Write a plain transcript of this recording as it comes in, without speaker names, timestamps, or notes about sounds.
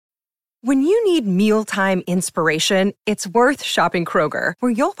When you need mealtime inspiration, it's worth shopping Kroger,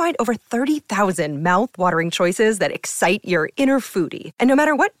 where you'll find over 30,000 mouth-watering choices that excite your inner foodie. And no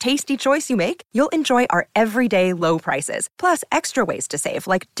matter what tasty choice you make, you'll enjoy our everyday low prices, plus extra ways to save,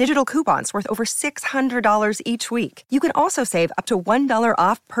 like digital coupons worth over $600 each week. You can also save up to $1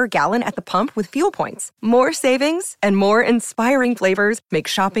 off per gallon at the pump with fuel points. More savings and more inspiring flavors make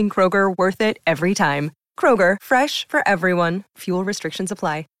shopping Kroger worth it every time. Kroger, fresh for everyone. Fuel restrictions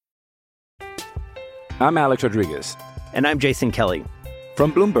apply. I'm Alex Rodriguez. And I'm Jason Kelly.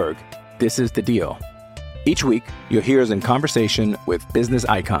 From Bloomberg, this is The Deal. Each week, you'll hear us in conversation with business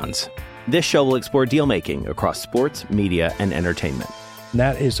icons. This show will explore deal-making across sports, media, and entertainment.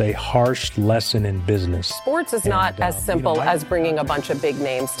 That is a harsh lesson in business. Sports is not as simple as bringing a bunch of big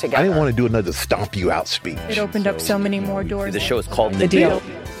names together. I didn't want to do another stomp you out speech. It opened up so many more doors. The show is called The Deal.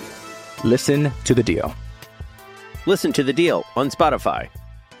 Listen to The Deal. Listen to The Deal on Spotify.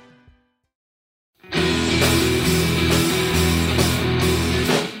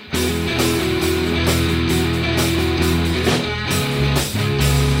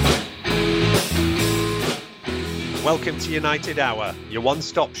 Welcome to United Hour, your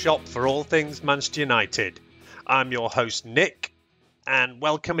one-stop shop for all things Manchester United. I'm your host, Nick, and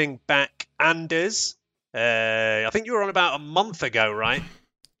welcoming back Anders. I think you were on about a month ago, right?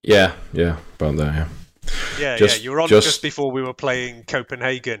 Yeah, about that, Yeah, you were on just before we were playing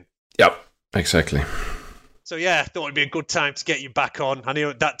Copenhagen. Yep, exactly. So yeah, I thought it'd be a good time to get you back on. I knew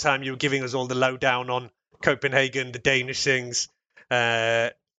at that time you were giving us all the lowdown on Copenhagen, the Danish things.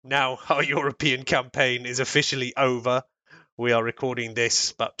 Now our European campaign is officially over. We are recording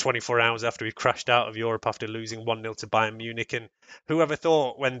this about 24 hours after we crashed out of Europe after losing 1-0 to Bayern Munich. And whoever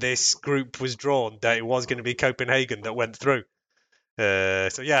thought when this group was drawn that it was going to be Copenhagen that went through.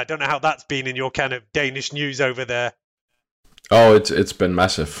 So yeah, I don't know how that's been in your kind of Danish news over there. Oh, it's been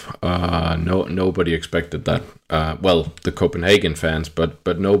massive. Nobody expected that. Well, the Copenhagen fans,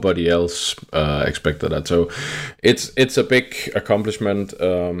 but nobody else expected that. So it's a big accomplishment.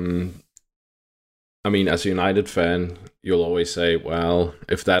 I mean, as a United fan, you'll always say, well,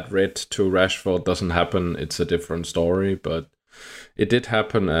 if that red to Rashford doesn't happen, it's a different story. But it did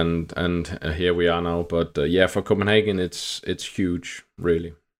happen, and here we are now. But yeah, for Copenhagen, it's huge,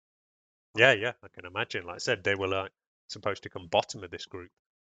 really. Yeah, I can imagine. Like I said, they were supposed to come bottom of this group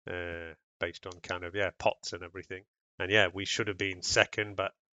based on kind of pots and everything, and we should have been second,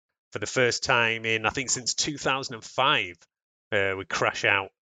 but for the first time in I think since 2005 we crash out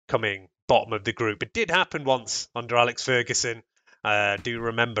coming bottom of the group. It did happen once under Alex Ferguson. I do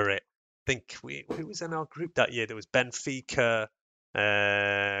remember it. I think who was in our group that year? There was Benfica,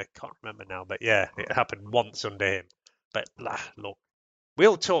 can't remember now, but yeah, it happened once under him. But look,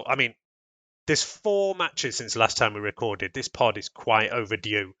 we'll talk. I mean, there's 4 matches since last time we recorded. This pod is quite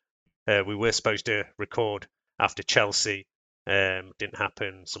overdue. We were supposed to record after Chelsea. Didn't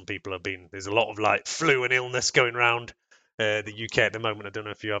happen. Some people have been... There's a lot of flu and illness going around the UK at the moment. I don't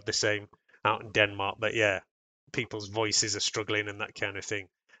know if you have the same out in Denmark. But yeah, people's voices are struggling and that kind of thing.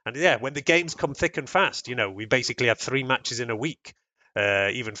 And yeah, when the games come thick and fast, we basically had 3 matches in a week.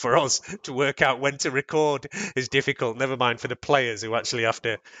 Even for us to work out when to record is difficult, never mind for the players who actually have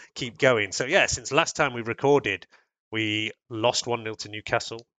to keep going. So yeah, since last time we recorded, we lost 1-0 to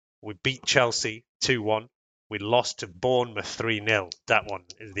Newcastle. We beat Chelsea 2-1. We lost to Bournemouth 3-0. That one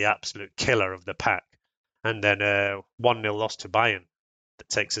is the absolute killer of the pack. And then 1-0 loss to Bayern. That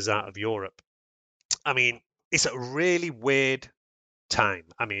takes us out of Europe. I mean, it's a really weird time.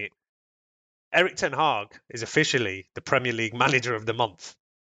 I mean, Erik ten Hag is officially the Premier League Manager of the Month.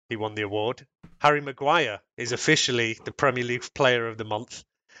 He won the award. Harry Maguire is officially the Premier League Player of the Month.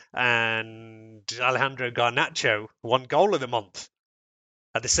 And Alejandro Garnacho won Goal of the Month.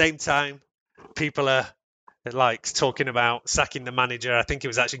 At the same time, people are talking about sacking the manager. I think it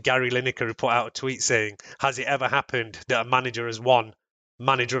was actually Gary Lineker who put out a tweet saying, has it ever happened that a manager has won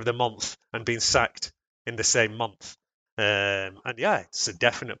Manager of the Month and been sacked in the same month? And yeah, it's a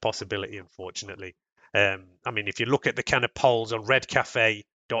definite possibility, unfortunately. I mean, if you look at the kind of polls on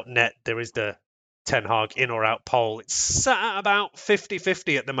redcafe.net, there is the Ten Hag in or out poll. It's sat at about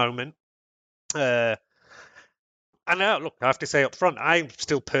 50-50 at the moment. And look, I have to say up front, I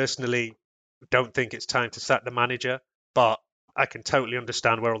still personally don't think it's time to sack the manager, but I can totally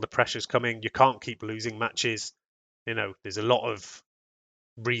understand where all the pressure's coming. You can't keep losing matches. There's a lot of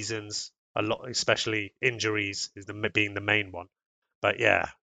reasons. A lot, especially injuries, is being the main one. But yeah,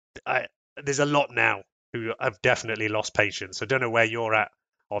 there's a lot now who have definitely lost patience. I don't know where you're at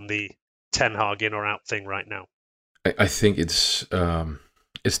on the Ten Hag in or out thing right now. I think it's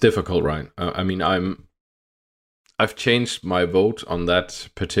difficult, right? I mean, I'm I've changed my vote on that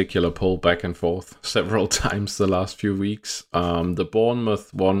particular poll back and forth several times the last few weeks. The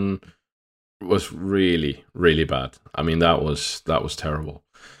Bournemouth one was really, really bad. I mean, that was terrible.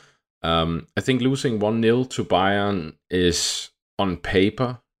 I think losing 1-0 to Bayern is on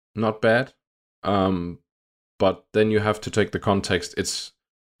paper not bad. But then you have to take the context.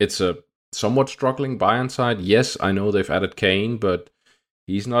 It's a somewhat struggling Bayern side. Yes, I know they've added Kane, but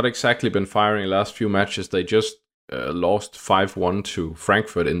he's not exactly been firing the last few matches. They just lost 5-1 to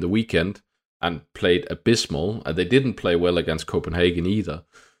Frankfurt in the weekend and played abysmal. They didn't play well against Copenhagen either.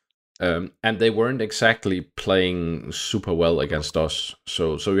 And they weren't exactly playing super well against us.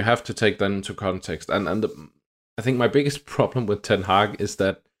 So you have to take that into context. And I think my biggest problem with Ten Hag is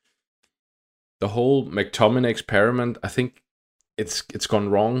that the whole McTominay experiment, I think it's gone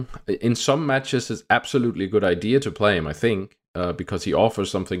wrong. In some matches, it's absolutely a good idea to play him, I think, because he offers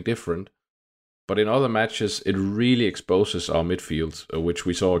something different. But in other matches, it really exposes our midfield, which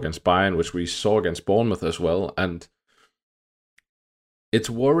we saw against Bayern, which we saw against Bournemouth as well. And it's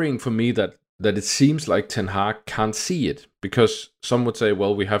worrying for me that it seems like Ten Hag can't see it. Because some would say,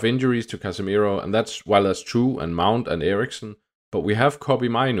 well, we have injuries to Casemiro, and that's true, and Mount and Eriksen. But we have Kobbie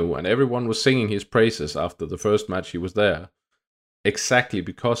Mainoo, and everyone was singing his praises after the first match he was there. Exactly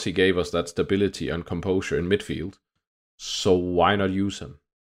because he gave us that stability and composure in midfield. So why not use him?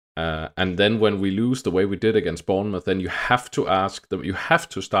 And then when we lose the way we did against Bournemouth, then you have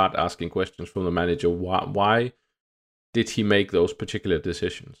to start asking questions from the manager. Why did he make those particular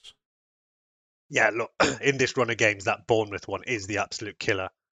decisions? Yeah, look, in this run of games, that Bournemouth one is the absolute killer.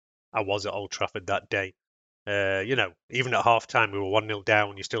 I was at Old Trafford that day. Even at half-time, we were 1-0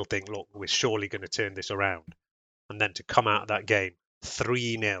 down. You still think, look, we're surely going to turn this around. And then to come out of that game,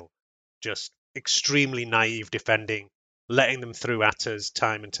 3-0, just extremely naive defending, letting them through at us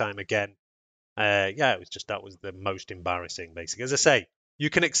time and time again. That was the most embarrassing, basically. As I say, you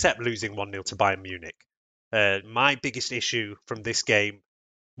can accept losing 1-0 to Bayern Munich. My biggest issue from this game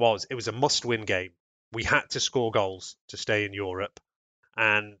was it was a must-win game. We had to score goals to stay in Europe.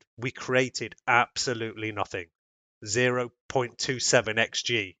 And we created absolutely nothing. 0.27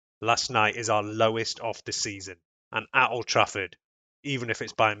 XG last night is our lowest of the season. And at Old Trafford, even if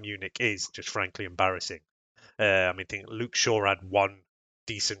it's Bayern Munich, is just frankly embarrassing. I think Luke Shaw had one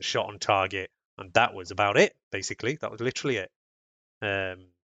decent shot on target, and that was about it, basically. That was literally it.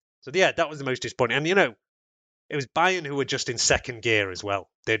 That was the most disappointing. And, it was Bayern who were just in second gear as well.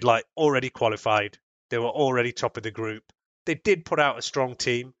 They'd already qualified. They were already top of the group. They did put out a strong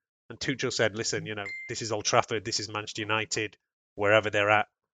team, and Tuchel said, listen, this is Old Trafford, this is Manchester United, wherever they're at,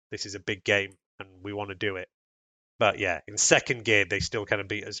 this is a big game, and we want to do it. But yeah, in second gear, they still kind of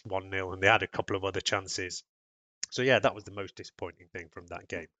beat us 1-0, and they had a couple of other chances. So yeah, that was the most disappointing thing from that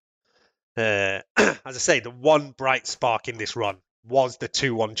game. As I say, the one bright spark in this run was the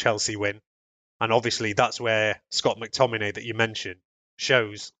 2-1 Chelsea win. And obviously that's where Scott McTominay that you mentioned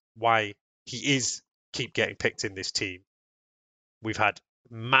shows why he is keep getting picked in this team. We've had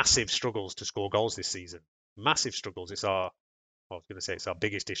massive struggles to score goals this season. Massive struggles. It's our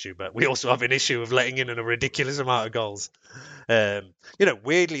biggest issue, but we also have an issue of letting in a ridiculous amount of goals.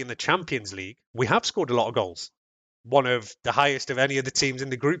 Weirdly in the Champions League, we have scored a lot of goals. One of the highest of any of the teams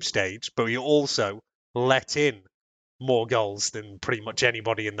in the group stage, but we also let in more goals than pretty much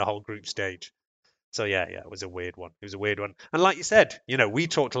anybody in the whole group stage. So yeah, it was a weird one. And like you said, we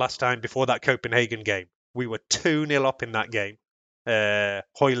talked last time before that Copenhagen game. We were 2-0 up in that game.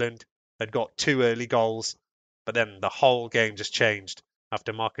 Højlund had got 2 early goals, but then the whole game just changed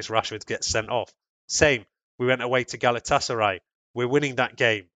after Marcus Rashford gets sent off. Same, we went away to Galatasaray. We're winning that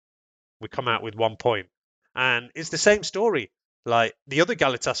game. We come out with 1 point. And it's the same story. Like the other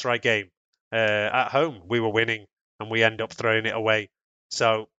Galatasaray game at home, we were winning and we end up throwing it away.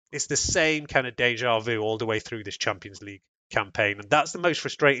 So it's the same kind of deja vu all the way through this Champions League campaign. And that's the most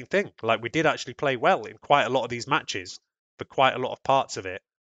frustrating thing. Like we did actually play well in quite a lot of these matches, for quite a lot of parts of it.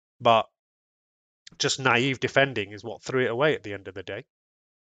 But just naive defending is what threw it away at the end of the day.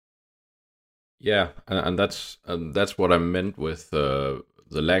 Yeah, and that's what I meant with the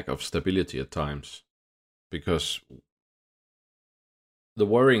lack of stability at times. Because the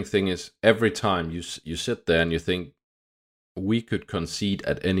worrying thing is every time you sit there and you think we could concede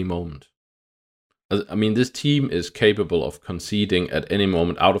at any moment. I mean, this team is capable of conceding at any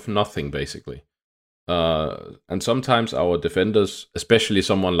moment out of nothing, basically. And sometimes our defenders, especially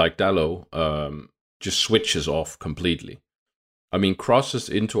someone like Dalot, just switches off completely. I mean, crosses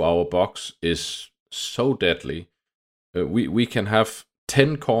into our box is so deadly. We can have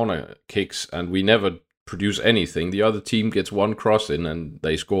 10 corner kicks and we never produce anything. The other team gets one cross in and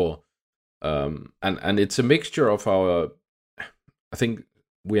they score. And it's a mixture of our. I think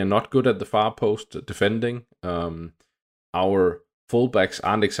we are not good at the far post defending. Our fullbacks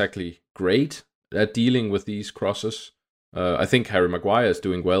aren't exactly great at dealing with these crosses. I think Harry Maguire is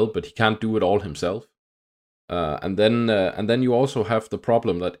doing well, but he can't do it all himself. And then you also have the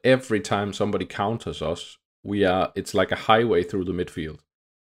problem that every time somebody counters us, it's like a highway through the midfield.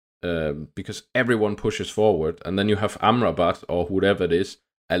 Because everyone pushes forward, and then you have Amrabat or whoever it is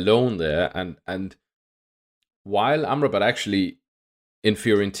alone there, and while Amrabat actually in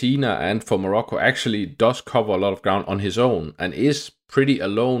Fiorentina and for Morocco actually does cover a lot of ground on his own and is pretty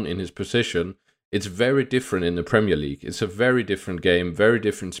alone in his position, it's very different in the Premier League. It's a very different game, very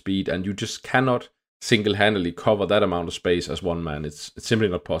different speed, and you just cannot single-handedly cover that amount of space as one man. It's simply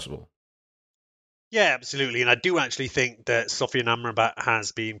not possible. Yeah, absolutely. And I do actually think that Sofian Amrabat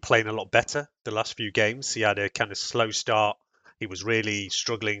has been playing a lot better the last few games. He had a kind of slow start. He was really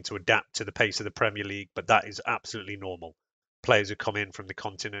struggling to adapt to the pace of the Premier League, but that is absolutely normal. Players who come in from the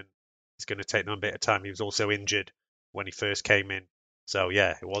continent, it's going to take them a bit of time. He was also injured when he first came in. So,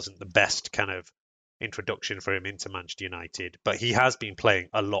 yeah, it wasn't the best kind of introduction for him into Manchester United. But he has been playing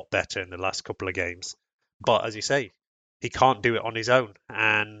a lot better in the last couple of games. But as you say, he can't do it on his own.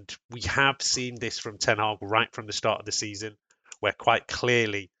 And we have seen this from Ten Hag right from the start of the season, where quite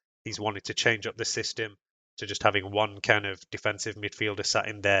clearly he's wanted to change up the system to just having one kind of defensive midfielder sat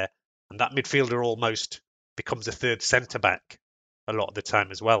in there. And that midfielder almost becomes a third centre-back a lot of the time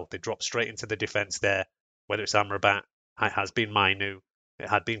as well. They drop straight into the defence there, whether it's Amrabat, it has been Mainu, it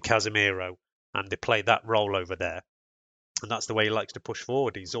had been Casemiro, and they play that role over there. And that's the way he likes to push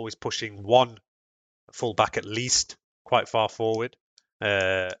forward. He's always pushing one full-back at least quite far forward.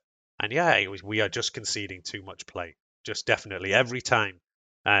 And yeah, we are just conceding too much play. Just definitely every time.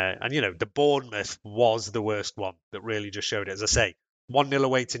 And, the Bournemouth was the worst one that really just showed it. As I say, 1-0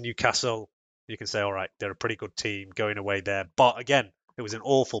 away to Newcastle. You can say, all right, they're a pretty good team going away there. But again, it was an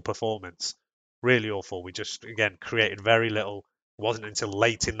awful performance. Really awful. We just, again, created very little. It wasn't until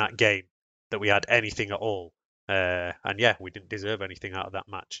late in that game that we had anything at all. And yeah, we didn't deserve anything out of that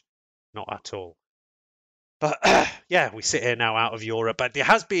match. Not at all. But yeah, we sit here now out of Europe. But there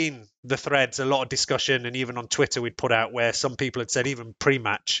has been the threads, a lot of discussion, and even on Twitter we'd put out where some people had said, even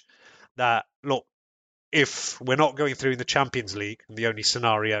pre-match, that, look, if we're not going through in the Champions League, and the only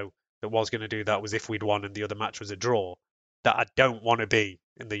scenario that was going to do that was if we'd won and the other match was a draw, that I don't want to be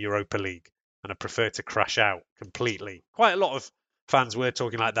in the Europa League, and I prefer to crash out completely. Quite a lot of fans were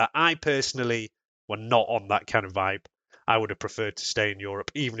talking like that. I personally were not on that kind of vibe. I would have preferred to stay in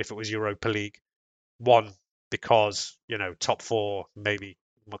Europe, even if it was Europa League. One, because, top four, maybe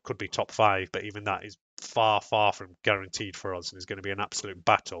could be top five, but even that is far, far from guaranteed for us and is going to be an absolute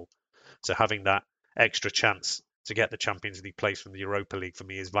battle. So having that extra chance to get the Champions League place from the Europa League for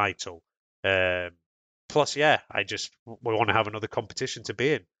me is vital. Plus, yeah, we want to have another competition to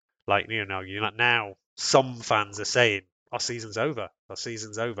be in. Like, now some fans are saying our season's over. Our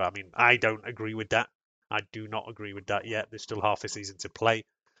season's over. I mean, I don't agree with that. I do not agree with that yet. There's still half a season to play.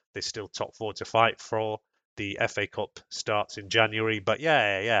 There's still top four to fight for. The FA Cup starts in January. But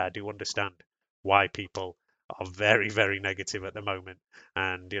yeah, I do understand why people are very, very negative at the moment.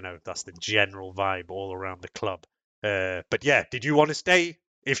 And, that's the general vibe all around the club. But yeah, did you want to stay?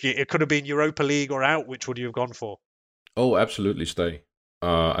 If it could have been Europa League or out, which would you have gone for? Oh, absolutely stay.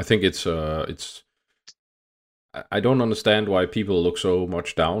 I think it's. I don't understand why people look so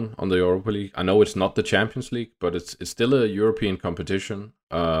much down on the Europa League. I know it's not the Champions League, but it's still a European competition.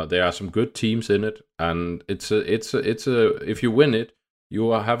 There are some good teams in it, and it's a if you win it,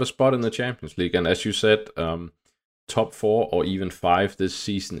 you have a spot in the Champions League. And as you said, top 4 or even 5 this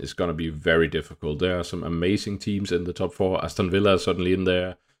season is going to be very difficult. There are some amazing teams in the top 4. Aston Villa is certainly in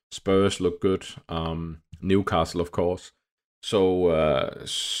there. Spurs look good. Newcastle, of course.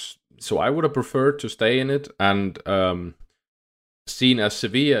 So I would have preferred to stay in it, and seen as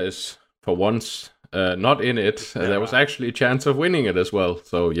Sevilla is for once not in it, there was actually a chance of winning it as well.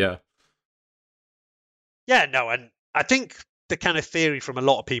 So yeah. Yeah, no, and I think the kind of theory from a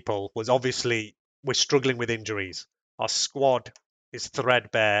lot of people was obviously we're struggling with injuries. Our squad is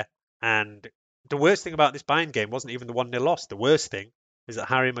threadbare, and the worst thing about this Bayern game wasn't even the 1-0 loss. The worst thing is that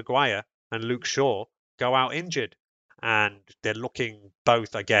Harry Maguire and Luke Shaw go out injured. And they're looking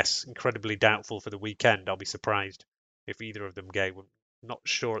both, I guess, incredibly doubtful for the weekend. I'll be surprised if either of them go. We're not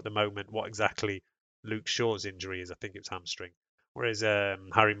sure at the moment what exactly Luke Shaw's injury is. I think it's hamstring. Whereas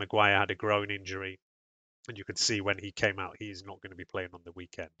Harry Maguire had a groin injury. And you could see when he came out, he's not going to be playing on the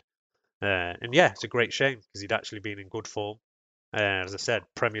weekend. And yeah, it's a great shame because he'd actually been in good form. As I said,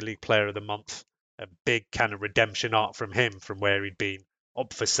 Premier League Player of the Month. A big kind of redemption arc from him from where he'd been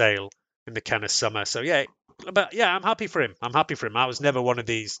up for sale in the kind of summer. So yeah, but yeah, I'm happy for him. I was never one of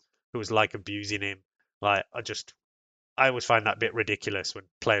these who was like abusing him. Like I always find that a bit ridiculous when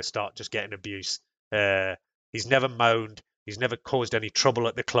players start just getting abuse. He's never moaned. He's never caused any trouble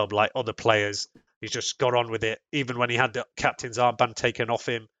at the club like other players. He's just got on with it. Even when he had the captain's armband taken off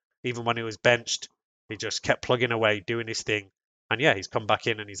him, even when he was benched, he just kept plugging away, doing his thing. And yeah, he's come back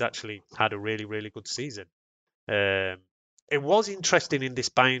in and he's actually had a really, really good season. It was interesting in this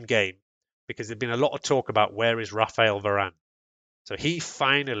Bayern game because there'd been a lot of talk about where is Raphael Varane. So he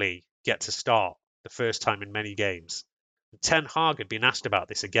finally gets a start the first time in many games. Ten Hag had been asked about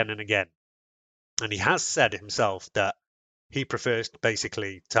this again and again. And he has said himself that he prefers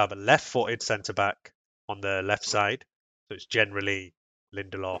basically to have a left-footed centre-back on the left side. So it's generally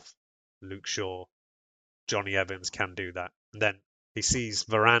Lindelof, Luke Shaw, Johnny Evans can do that. And then he sees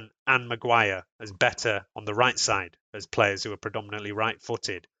Varane and Maguire as better on the right side as players who are predominantly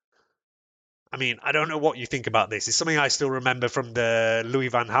right-footed. I mean, I don't know what you think about this. It's something I still remember from the Louis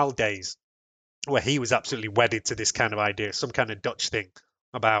van Gaal days, where he was absolutely wedded to this kind of idea, some kind of Dutch thing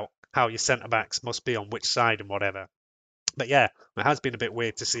about how your centre-backs must be on which side and whatever. But yeah, it has been a bit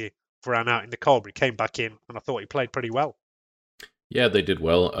weird to see Varane out in the cold, but he came back in and I thought he played pretty well. Yeah, they did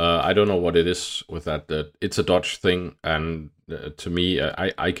well. I don't know what it is with that. It's a Dutch thing, and to me,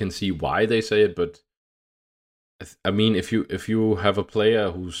 I can see why they say it. But I mean, if you have a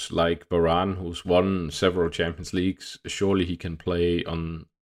player who's like Varane, who's won several Champions Leagues, surely he can play on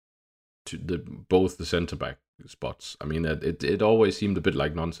both the centre back spots. I mean, it always seemed a bit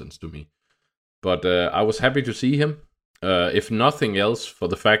like nonsense to me. But I was happy to see him. If nothing else, for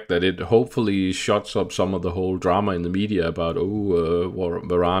the fact that it hopefully shuts up some of the whole drama in the media about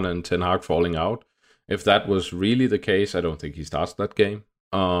Varane and Ten Hag falling out. If that was really the case, I don't think he starts that game.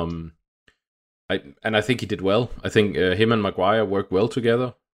 I think he did well. I think him and Maguire worked well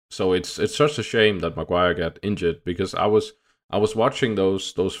together. So it's such a shame that Maguire got injured, because I was watching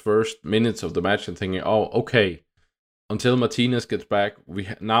those first minutes of the match and thinking, oh, okay, until Martinez gets back, we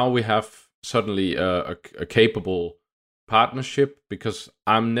have suddenly a capable partnership, because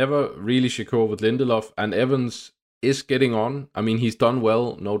I'm never really secure with Lindelof, and Evans is getting on. I mean, he's done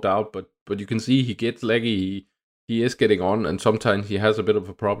well, no doubt, but you can see he gets leggy. He is getting on, and sometimes he has a bit of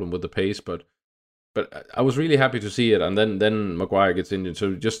a problem with the pace, but I was really happy to see it, and then Maguire gets injured,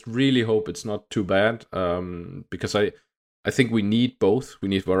 so just really hope it's not too bad, because I think we need both. We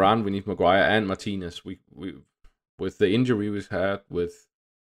need Varane, we need Maguire, and Martinez. We with the injury we've had, with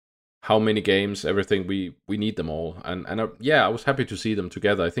how many games, everything, we need them all. And I was happy to see them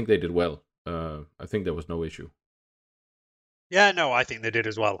together. I think they did well. I think there was no issue. Yeah, no, I think they did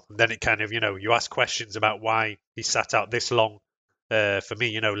as well. And then it kind of, you ask questions about why he sat out this long. For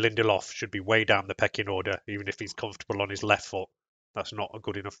me, Lindelof should be way down the pecking order, even if he's comfortable on his left foot. That's not a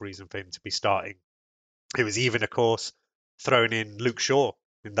good enough reason for him to be starting. He was even, of course, throwing in Luke Shaw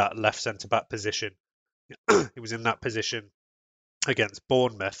in that left centre-back position. He was in that position against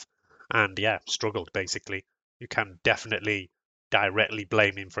Bournemouth and, struggled, basically. You can definitely directly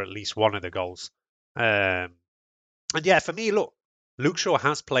blame him for at least one of the goals. And, for me, look, Luke Shaw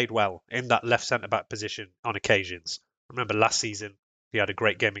has played well in that left centre-back position on occasions. I remember last season, he had a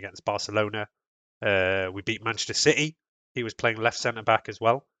great game against Barcelona. We beat Manchester City. He was playing left centre-back as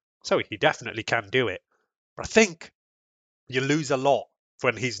well. So he definitely can do it. But I think you lose a lot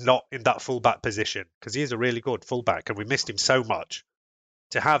when he's not in that full-back position, because he is a really good full-back and we missed him so much.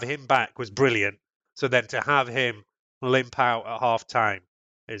 To have him back was brilliant. So then to have him limp out at half-time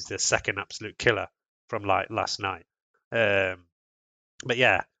is the second absolute killer from last night. But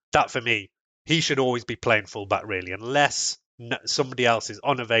yeah, that for me, he should always be playing full-back really, unless somebody else is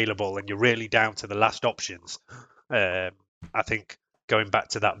unavailable and you're really down to the last options. I think going back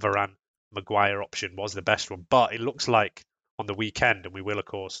to that Varane Maguire option was the best one. But it looks like on the weekend, and we will, of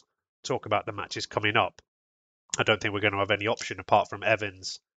course, talk about the matches coming up, I don't think we're going to have any option apart from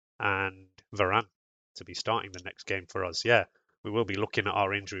Evans and Varane to be starting the next game for us. Yeah, we will be looking at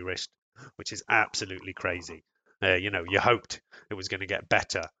our injury risk, which is absolutely crazy. You hoped it was going to get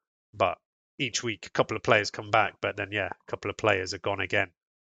better, but each week a couple of players come back, but then, a couple of players are gone again.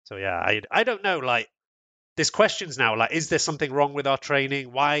 So, I don't know, there's questions now, is there something wrong with our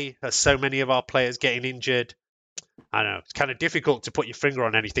training? Why are so many of our players getting injured? I don't know. It's kind of difficult to put your finger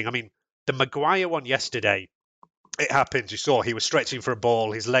on anything. I mean, the Maguire one yesterday, it happened. You saw he was stretching for a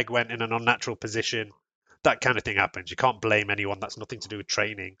ball. His leg went in an unnatural position. That kind of thing happens. You can't blame anyone. That's nothing to do with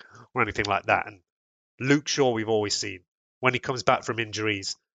training or anything like that. And Luke Shaw, we've always seen, when he comes back from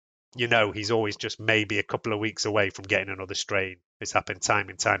injuries, he's always just maybe a couple of weeks away from getting another strain. It's happened time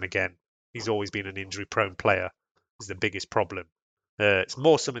and time again. He's always been an injury-prone player. Is the biggest problem. It's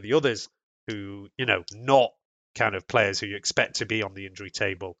more some of the others who, not kind of players who you expect to be on the injury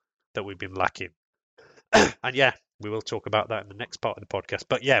table that we've been lacking. And yeah, we will talk about that in the next part of the podcast.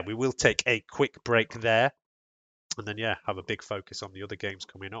 But yeah, we will take a quick break there. And then, yeah, have a big focus on the other games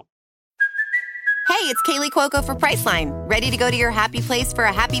coming up. Hey, it's Kaylee Cuoco for Priceline. Ready to go to your happy place for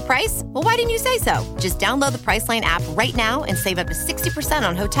a happy price? Well, why didn't you say so? Just download the Priceline app right now and save up to 60%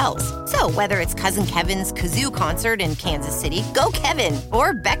 on hotels. So whether it's Cousin Kevin's Kazoo Concert in Kansas City, go Kevin,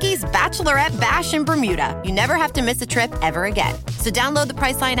 or Becky's Bachelorette Bash in Bermuda, you never have to miss a trip ever again. So download the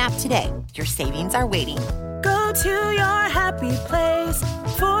Priceline app today. Your savings are waiting. Go to your happy place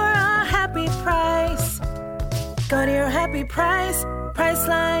for a happy price. Go to your happy price,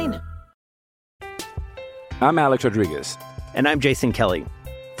 Priceline. I'm Alex Rodriguez. And I'm Jason Kelly.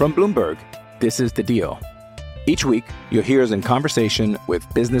 From Bloomberg, this is The Deal. Each week, you'll hear us in conversation with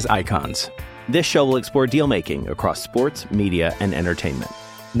business icons. This show will explore deal-making across sports, media, and entertainment.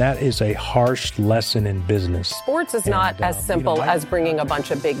 That is a harsh lesson in business. Sports is not as simple as bringing a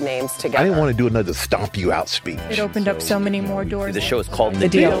bunch of big names together. I didn't want to do another stomp you out speech. It opened up so many more doors. The show is called The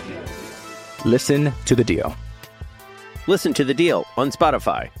Deal. Listen to The Deal. Listen to The Deal on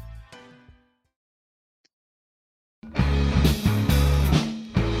Spotify.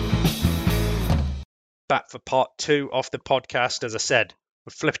 Back for part 2 of the podcast. As I said,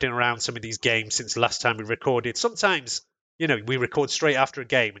 we're flipping around some of these games since the last time we recorded. Sometimes, we record straight after a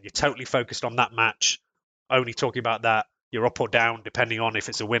game and you're totally focused on that match, only talking about that. You're up or down, depending on if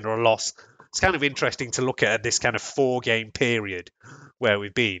it's a win or a loss. It's kind of interesting to look at this kind of 4-game period where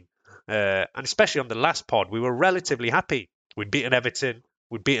we've been. And especially on the last pod, we were relatively happy. We'd beaten Everton,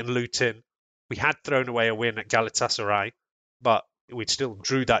 we'd beaten Luton, we had thrown away a win at Galatasaray, but we'd still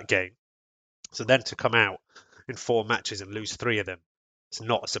drew that game. So then to come out in 4 matches and lose 3 of them, it's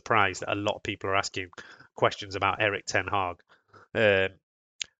not a surprise that a lot of people are asking questions about Erik ten Hag.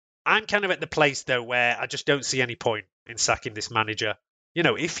 I'm kind of at the place, though, where I just don't see any point in sacking this manager.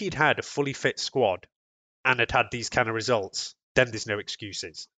 If he'd had a fully fit squad and had these kind of results, then there's no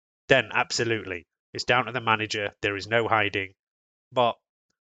excuses. Then, absolutely, it's down to the manager. There is no hiding. But,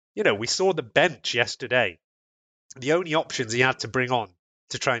 we saw the bench yesterday. The only options he had to bring on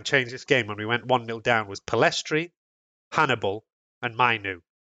to try and change this game when we went 1-0 down was Pellistri, Hannibal, and Mainu.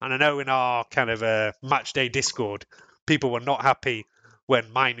 And I know in our kind of match day Discord, people were not happy when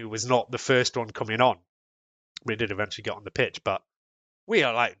Mainu was not the first one coming on. We did eventually get on the pitch, but we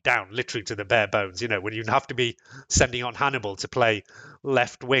are down literally to the bare bones. When you have to be sending on Hannibal to play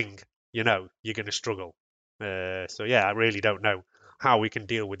left wing, you're going to struggle. So yeah, I really don't know how we can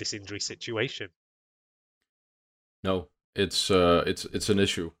deal with this injury situation. No, it's an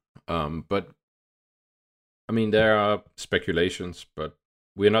issue. But I mean, there are speculations, but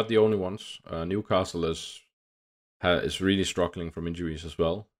we're not the only ones. Newcastle is really struggling from injuries as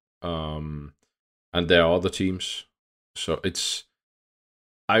well. And there are other teams. So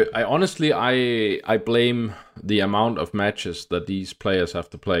I honestly blame the amount of matches that these players have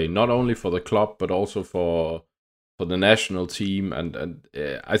to play, not only for the club but also for the national team, and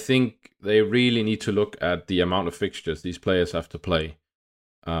I think they really need to look at the amount of fixtures these players have to play,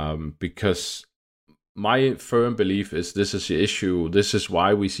 because my firm belief is this is the issue. This is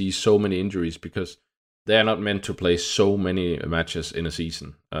why we see so many injuries, because they are not meant to play so many matches in a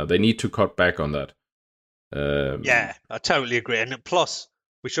season. They need to cut back on that. Yeah, I totally agree. And plus,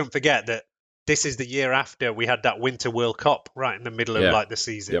 we shouldn't forget that this is the year after we had that Winter World Cup right in the middle of the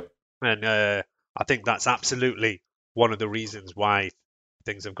season. Yep. And I think that's absolutely one of the reasons why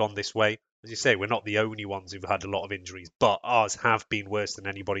things have gone this way. As you say, we're not the only ones who've had a lot of injuries, but ours have been worse than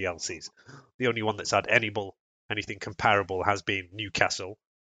anybody else's. The only one that's had anything comparable has been Newcastle.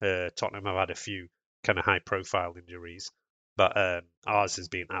 Tottenham have had a few kind of high-profile injuries, but ours has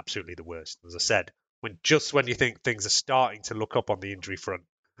been absolutely the worst. As I said, when you think things are starting to look up on the injury front,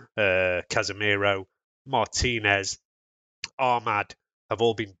 Casemiro, Martinez, Ahmad have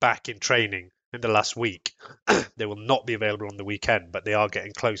all been back in training in the last week. They will not be available on the weekend, but they are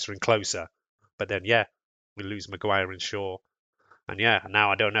getting closer and closer. But then, we lose Maguire and Shaw. And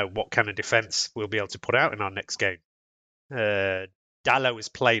now I don't know what kind of defence we'll be able to put out in our next game. Dalot has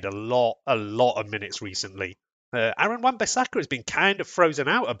played a lot of minutes recently. Aaron Wan-Bissaka has been kind of frozen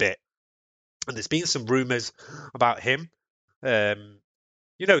out a bit. And there's been some rumours about him. There'd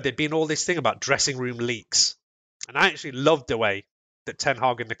been all this thing about dressing room leaks. And I actually loved the way that Ten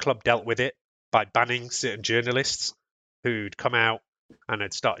Hag and the club dealt with it by banning certain journalists who'd come out and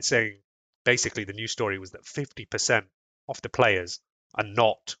had started saying, basically the news story was that 50% of the players are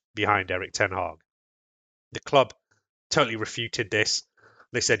not behind Erik ten Hag. The club totally refuted this.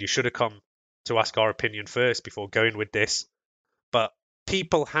 They said you should have come to ask our opinion first before going with this. But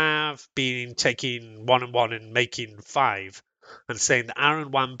people have been taking 1-1 and making 5 and saying that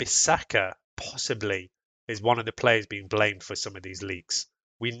Aaron Wan-Bissaka possibly is one of the players being blamed for some of these leaks.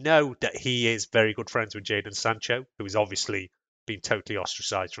 We know that he is very good friends with Jadon Sancho, who has obviously been totally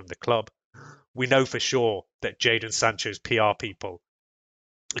ostracized from the club. We know for sure that Jadon Sancho's PR people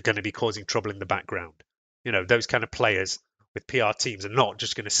are going to be causing trouble in the background. You know, those kind of players with PR teams are not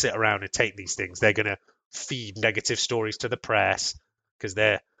just going to sit around and take these things. They're going to feed negative stories to the press because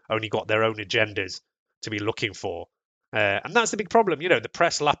they're only got their own agendas to be looking for. And that's the big problem. You know, the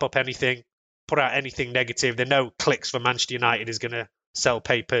press lap up anything, put out anything negative. They know clicks for Manchester United is going to sell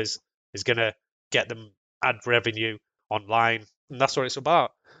papers, is going to get them ad revenue online. And that's what it's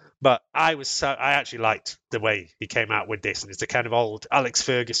about. But I actually liked the way he came out with this. And it's the kind of old Alex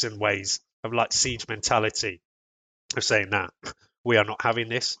Ferguson ways of like siege mentality of saying that we are not having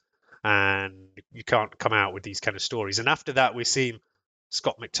this and you can't come out with these kind of stories. And after that, we've seen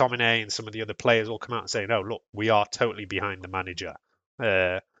Scott McTominay and some of the other players all come out and say, no, look, we are totally behind the manager.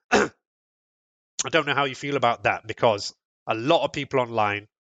 I don't know how you feel about that because a lot of people online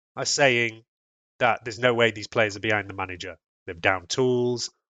are saying that there's no way these players are behind the manager. They're down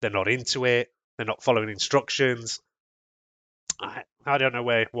tools. They're not into it. They're not following instructions. I don't know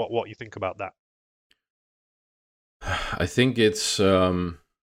what you think about that. I think it's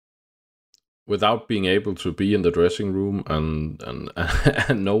without being able to be in the dressing room and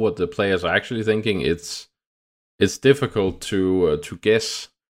and know what the players are actually thinking. It's difficult to guess.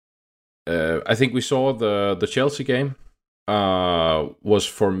 I think we saw the Chelsea game was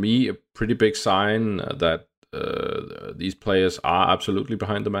for me a pretty big sign that these players are absolutely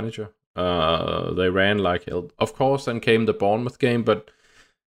behind the manager. They ran like hell. Of course, then came the Bournemouth game, but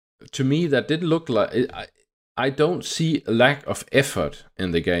to me that didn't look like it. I don't see a lack of effort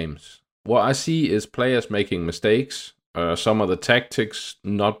in the games. What I see is players making mistakes, some of the tactics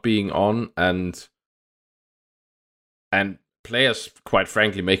not being on, and players, quite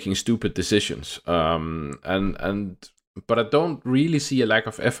frankly, making stupid decisions. But I don't really see a lack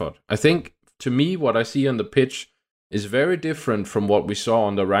of effort. I think, to me, what I see on the pitch is very different from what we saw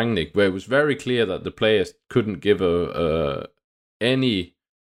on the Rangnick, where it was very clear that the players couldn't give any.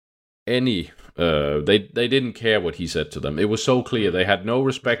 They didn't care what he said to them. It was so clear they had no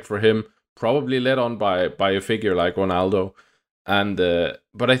respect for him. Probably led on by a figure like Ronaldo, and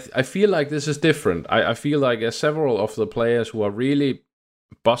but I feel like this is different. I feel like several of the players who are really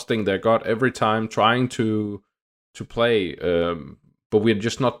busting their gut every time, trying to play, but we're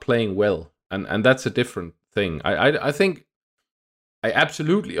just not playing well, and that's a different thing. I think I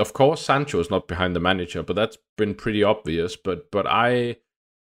absolutely, of course, Sancho is not behind the manager, but that's been pretty obvious. But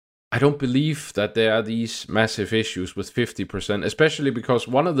I don't believe that there are these massive issues with 50%, especially because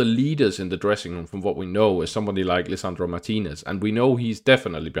one of the leaders in the dressing room, from what we know, is somebody like Lisandro Martinez, and we know he's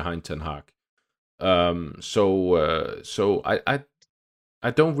definitely behind Ten Hag. So I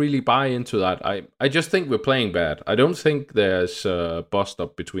don't really buy into that. I just think we're playing bad. I don't think there's a bust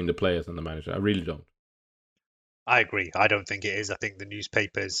up between the players and the manager. I really don't. I agree. I don't think it is. I think the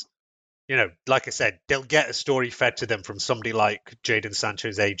newspapers, you know, like I said, they'll get a story fed to them from somebody like Jadon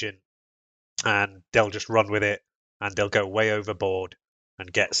Sancho's agent, and they'll just run with it, and they'll go way overboard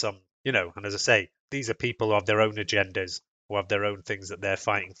and get some, you know, and as I say, these are people who have their own agendas, who have their own things that they're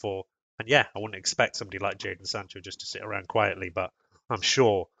fighting for. And yeah, I wouldn't expect somebody like Jadon Sancho just to sit around quietly, but I'm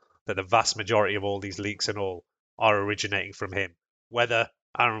sure that the vast majority of all these leaks and all are originating from him. Whether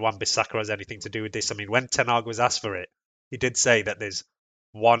Aaron Wan-Bissaka has anything to do with this, I mean, when Ten Hag was asked for it, he did say that there's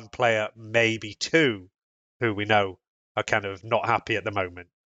one player, maybe two, who we know are kind of not happy at the moment,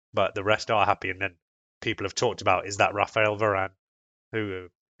 but the rest are happy. And then people have talked about, is that Raphael Varane, who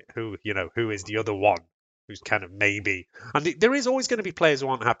is the other one who's kind of maybe. And there is always going to be players who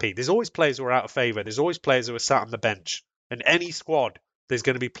aren't happy. There's always players who are out of favour. There's always players who are sat on the bench. In any squad, there's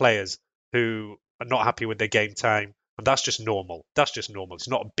going to be players who are not happy with their game time, and that's just normal. That's just normal. It's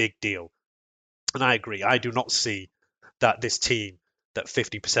not a big deal. And I agree. I do not see that this team, that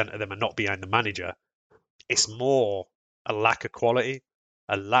 50% of them are not behind the manager. It's more a lack of quality,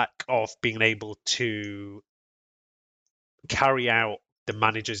 a lack of being able to carry out the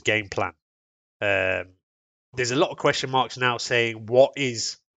manager's game plan. There's a lot of question marks now saying, what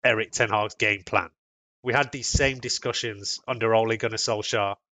is Erik Ten Hag's game plan? We had these same discussions under Ole Gunnar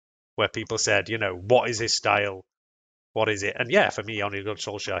Solskjaer, where people said, you know, what is his style? What is it? And yeah, for me, Ole Gunnar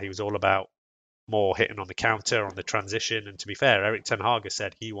Solskjaer, he was all about more hitting on the counter, on the transition. And to be fair, Erik Ten Hag has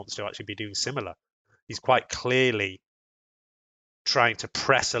said he wants to actually be doing similar. He's quite clearly trying to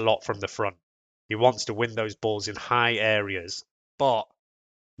press a lot from the front. He wants to win those balls in high areas. But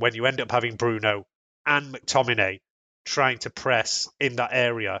when you end up having Bruno and McTominay trying to press in that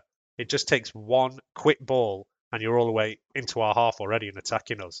area. It just takes one quick ball and you're all the way into our half already and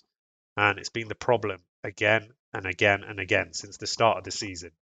attacking us. And it's been the problem again and again and again since the start of the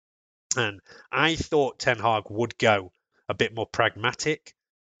season. And I thought Ten Hag would go a bit more pragmatic.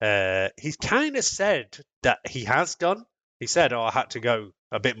 He's kind of said that he has done. He said, I had to go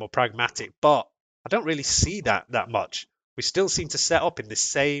a bit more pragmatic, but I don't really see that much. We still seem to set up in the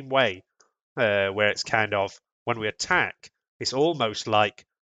same way, where it's kind of, when we attack, it's almost like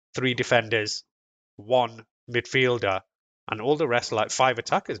 3 defenders, 1 midfielder, and all the rest like 5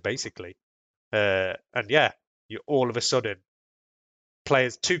 attackers, basically. And yeah, you all of a sudden,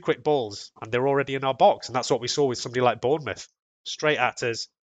 players 2 quick balls, and they're already in our box. And that's what we saw with somebody like Bournemouth. Straight at us,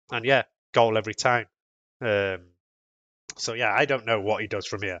 and yeah, goal every time. So yeah, I don't know what he does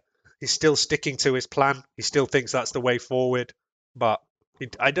from here. He's still sticking to his plan. He still thinks that's the way forward. But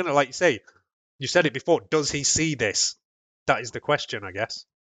I don't know, like you say, you said it before, does he see this? That is the question, I guess.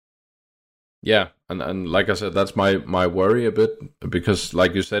 Yeah, and like I said, that's my worry a bit, because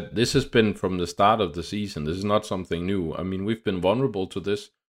like you said, this has been from the start of the season. This is not something new. I mean, we've been vulnerable to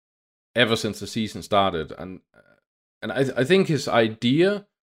this ever since the season started. And I think his idea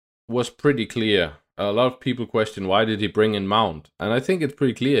was pretty clear. A lot of people question, why did he bring in Mount? And I think it's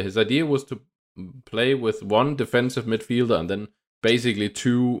pretty clear. His idea was to play with 1 defensive midfielder and then basically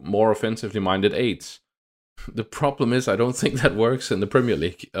 2 more offensively minded 8s. The problem is, I don't think that works in the Premier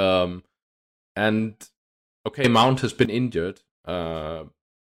League. And okay, Mount has been injured, but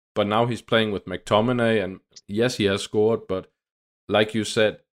now he's playing with McTominay, and yes, he has scored, but like you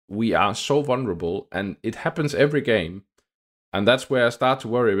said, we are so vulnerable, and it happens every game. And that's where I start to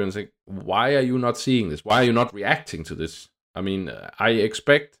worry and think, why are you not seeing this? Why are you not reacting to this? I mean, I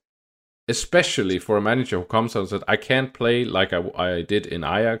expect, especially for a manager who comes out and said, I can't play like I did in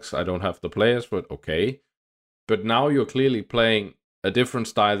Ajax. I don't have the players for it. Okay. But now you're clearly playing a different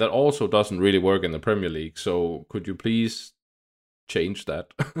style that also doesn't really work in the Premier League. So could you please change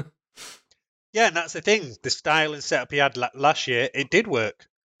that? Yeah, and that's the thing. The style and setup he had last year, it did work.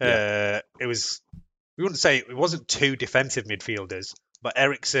 Yeah. It was... We wouldn't say it wasn't 2 defensive midfielders, but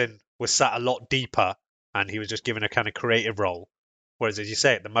Eriksen was sat a lot deeper and he was just given a kind of creative role. Whereas, as you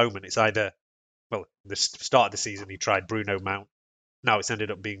say, at the moment, it's either, well, the start of the season, he tried Bruno Mount. Now it's ended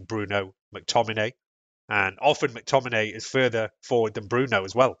up being Bruno McTominay. And often McTominay is further forward than Bruno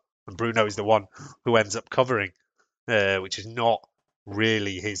as well. And Bruno is the one who ends up covering, which is not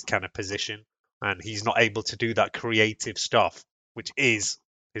really his kind of position. And he's not able to do that creative stuff, which is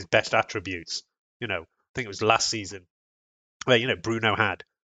his best attributes. You know, I think it was last season where, you know, Bruno had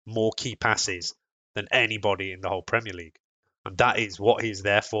more key passes than anybody in the whole Premier League. And that is what he's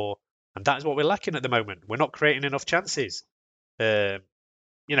there for. And that is what we're lacking at the moment. We're not creating enough chances. You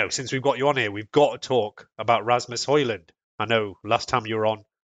know, since we've got you on here, we've got to talk about Rasmus Højlund. I know last time you were on,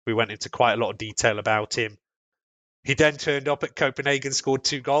 we went into quite a lot of detail about him. He then turned up at Copenhagen, scored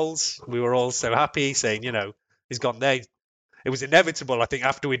 2 goals. We were all so happy, saying, you know, he's gone there. It was inevitable, I think,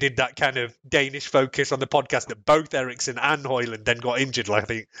 after we did that kind of Danish focus on the podcast, that both Eriksen and Højlund then got injured, like I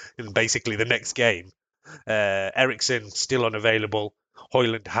think, in basically the next game. Eriksen still unavailable.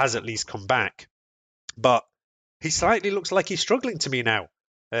 Højlund has at least come back. But he slightly looks like he's struggling to me now.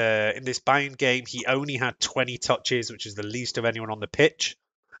 In this Bayern game, he only had 20 touches, which is the least of anyone on the pitch.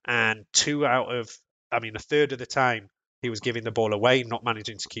 And a third of the time, he was giving the ball away, not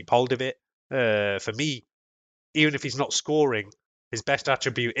managing to keep hold of it. For me, even if he's not scoring, his best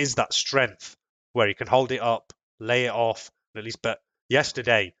attribute is that strength, where he can hold it up, lay it off, at least. But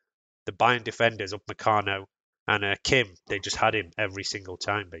yesterday, the Bayern defenders of Meccano and Kim, they just had him every single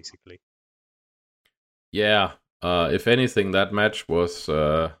time, basically. Yeah, if anything, that match was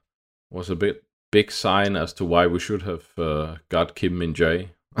a big sign as to why we should have got Kim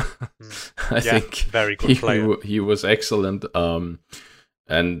Min-jae. I think very good player. He was excellent.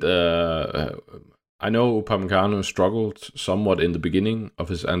 I know Upamecano struggled somewhat in the beginning of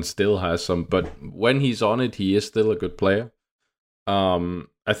his, and still has some, but when he's on it, he is still a good player.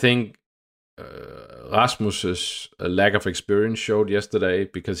 I think Rasmus's lack of experience showed yesterday,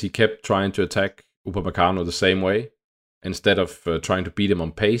 because he kept trying to attack Upamecano the same way instead of trying to beat him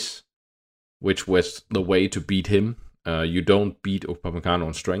on pace, which was the way to beat him. You don't beat Upamecano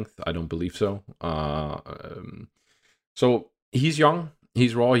on strength. I don't believe so. So he's young.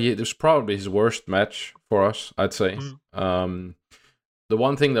 He's raw. It was probably his worst match for us, I'd say. The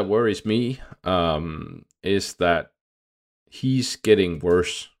one thing that worries me is that he's getting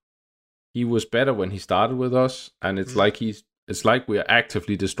worse. He was better when he started with us, and it's like we are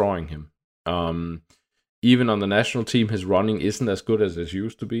actively destroying him. Even on the national team, his running isn't as good as it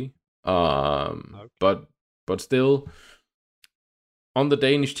used to be. But but still, on the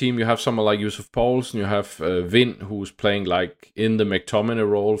Danish team, you have someone like Yusuf Poulsen, you have Vind, who's playing like in the McTominay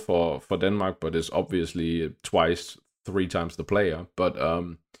role for Denmark, but is obviously 3 times the player. But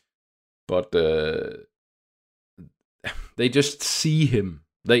they just see him.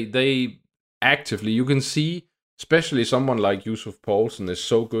 They actively, you can see, especially someone like Yusuf Poulsen is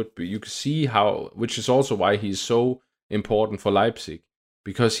so good, but you can see how, which is also why he's so important for Leipzig,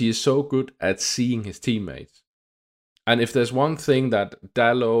 because he is so good at seeing his teammates. And if there's one thing that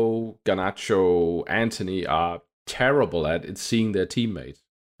Dalot, Garnacho, Anthony are terrible at, it's seeing their teammates.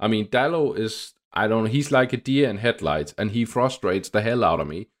 I mean, Dalot is, I don't know, he's like a deer in headlights, and he frustrates the hell out of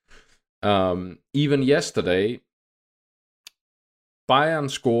me. Even yesterday, Bayern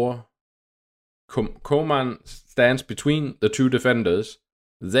score, Koeman stands between the 2 defenders,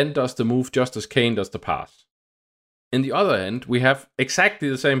 then does the move just as Kane does the pass. In the other end, we have exactly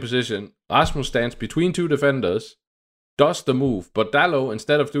the same position. Rasmus stands between 2 defenders, does the move, but Dalot,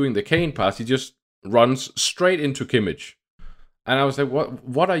 instead of doing the Kane pass, he just runs straight into Kimmich. And I was like,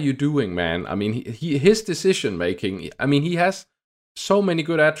 what are you doing, man? I mean, his decision making, I mean, he has so many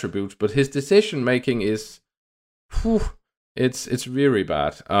good attributes, but his decision making is, it's really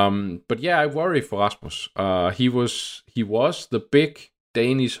bad. But yeah, I worry for Rasmus. He was the big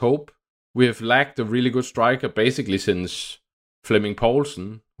Danish hope. We have lacked a really good striker basically since Flemming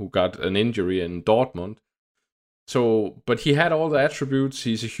Poulsen, who got an injury in Dortmund. So, but he had all the attributes.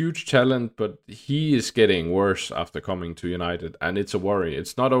 He's a huge talent, but he is getting worse after coming to United, and it's a worry.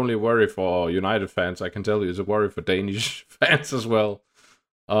 It's not only a worry for United fans, I can tell you, it's a worry for Danish fans as well.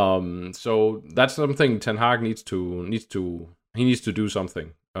 So that's something Ten Hag needs to do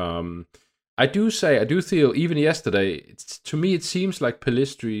something. I do feel even yesterday, to me it seems like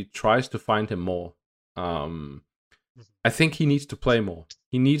Pellistri tries to find him more. I think he needs to play more.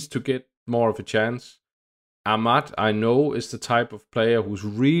 He needs to get more of a chance. Ahmad, I know, is the type of player who's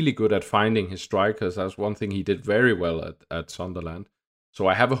really good at finding his strikers. That's one thing he did very well at Sunderland. So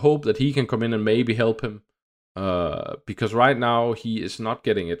I have a hope that he can come in and maybe help him. Because right now he is not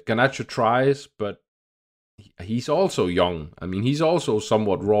getting it. Garnacho tries, but he's also young. I mean, he's also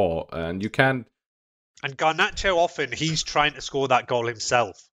somewhat raw, and you can't... And Garnacho often, he's trying to score that goal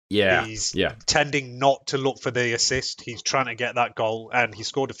himself. Yeah, he's tending not to look for the assist. He's trying to get that goal, and he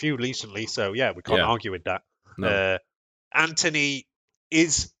scored a few recently, so yeah, we can't argue with that. No. Anthony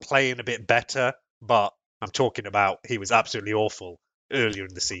is playing a bit better, but I'm talking about he was absolutely awful earlier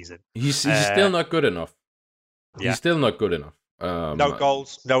in the season. He's still not good enough. He's still not good enough. No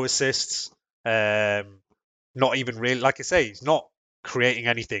goals, no assists. Not even really, like I say, he's not creating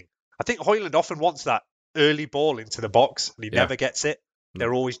anything. I think Højlund often wants that early ball into the box, and he never gets it.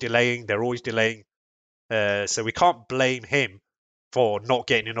 They're always delaying. So we can't blame him for not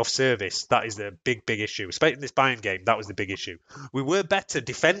getting enough service. That is the big issue. Especially in this Bayern game, that was the big issue. We were better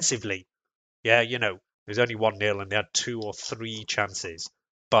defensively. Yeah, it was only 1-0 and they had 2 or 3 chances.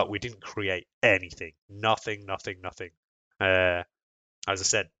 But we didn't create anything. Nothing. As I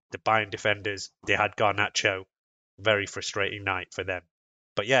said, the Bayern defenders, they had Garnacho. Very frustrating night for them.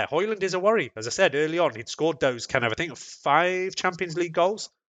 But yeah, Højlund is a worry. As I said early on, he'd scored those kind of, I think, 5 Champions League goals.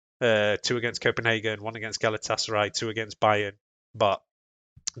 2 against Copenhagen, 1 against Galatasaray, 2 against Bayern. But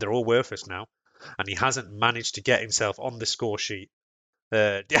they're all worthless now. And he hasn't managed to get himself on the score sheet.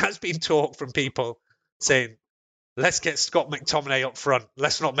 There has been talk from people saying, let's get Scott McTominay up front.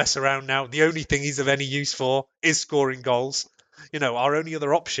 Let's not mess around now. The only thing he's of any use for is scoring goals. Our only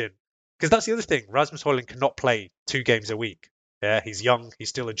other option. Because that's the other thing. Rasmus Højlund cannot play 2 games a week. Yeah, he's young. He's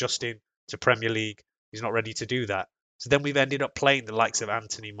still adjusting to Premier League. He's not ready to do that. So then we've ended up playing the likes of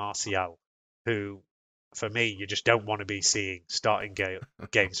Anthony Martial, who, for me, you just don't want to be seeing starting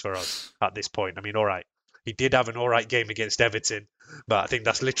games for us at this point. I mean, all right. He did have an all right game against Everton, but I think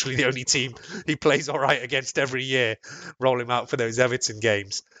that's literally the only team he plays all right against every year. Roll him out for those Everton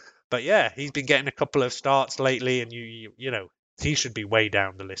games. But yeah, he's been getting a couple of starts lately, and he should be way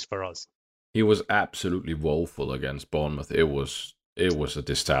down the list for us. He was absolutely woeful against Bournemouth. It was a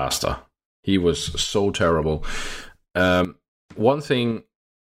disaster. He was so terrible. One thing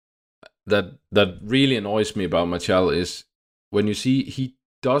that really annoys me about Martial is when you see he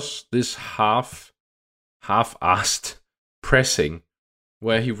does this half-assed pressing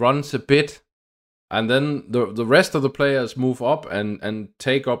where he runs a bit and then the rest of the players move up and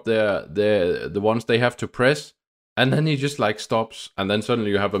take up the ones they have to press. And then he just stops, and then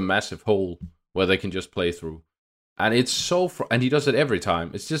suddenly you have a massive hole where they can just play through. And it's so... and he does it every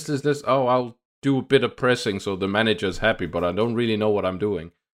time. It's just this, I'll do a bit of pressing so the manager's happy, but I don't really know what I'm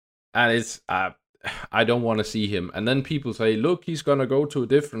doing. And it's... I don't want to see him. And then people say, look, he's going to go to a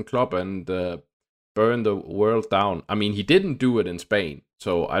different club and burn the world down. I mean, he didn't do it in Spain,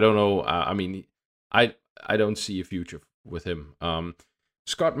 so I don't know. I mean, I don't see a future with him.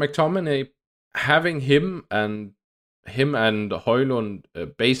 Scott McTominay, having him and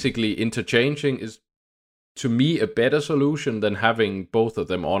Højlund basically interchanging is, to me, a better solution than having both of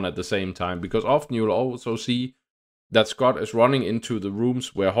them on at the same time, because often you'll also see that Scott is running into the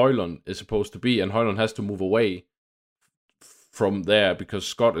rooms where Højlund is supposed to be, and Højlund has to move away from there because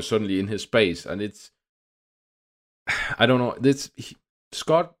Scott is suddenly in his space, and it's, I don't know,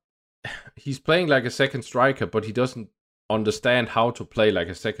 Scott, he's playing like a second striker, but he doesn't understand how to play like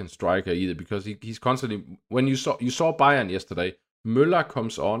a second striker either, because he's constantly, when you saw Bayern yesterday, Müller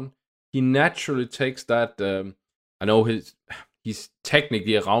comes on, he naturally takes that, I know he's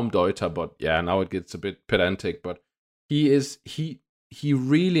technically a Raumdeuter, but yeah, now it gets a bit pedantic, but he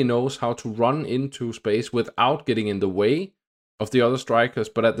really knows how to run into space without getting in the way of the other strikers,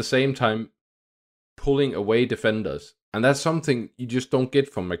 but at the same time pulling away defenders. And that's something you just don't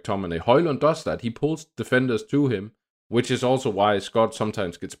get from McTominay. Højlund does that. He pulls defenders to him, which is also why Scott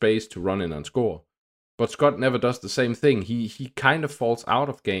sometimes gets space to run in and score. But Scott never does the same thing. He kind of falls out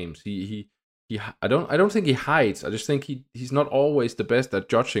of games. I don't think he hides. I just think he's not always the best at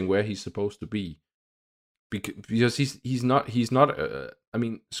judging where he's supposed to be. Because he's not. I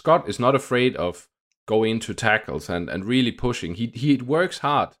mean, Scott is not afraid of going into tackles and really pushing. He works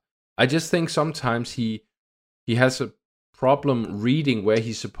hard. I just think sometimes he has a problem reading where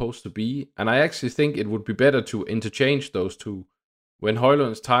he's supposed to be, and I actually think it would be better to interchange those two. When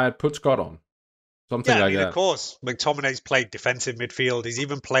Højlund is tired, put Scott on. Something like that. Of course, McTominay's played defensive midfield. He's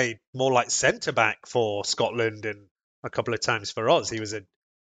even played more like centre-back for Scotland and a couple of times for us. He was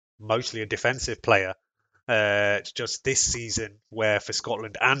mostly a defensive player. It's just this season where for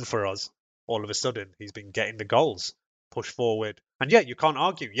Scotland and for us, all of a sudden, he's been getting the goals, push forward. And yeah, you can't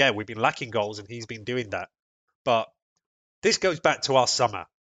argue. Yeah, we've been lacking goals and he's been doing that. But this goes back to our summer,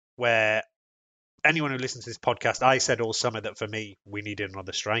 where anyone who listens to this podcast, I said all summer that for me, we needed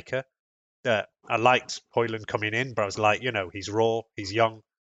another striker. I liked Højlund coming in, but I was like, he's raw, he's young.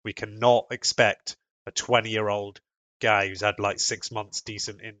 We cannot expect a 20-year-old guy who's had like 6 months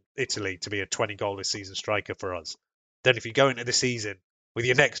decent in Italy to be a 20-goal a season striker for us. Then if you go into the season with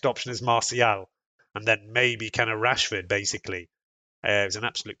your next option as Martial, and then maybe kind of Rashford, basically, it was an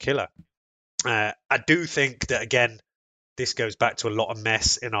absolute killer. I do think that, again, this goes back to a lot of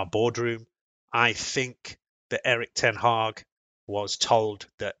mess in our boardroom. I think that Erik ten Hag was told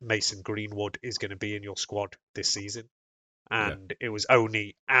that Mason Greenwood is going to be in your squad this season. And It was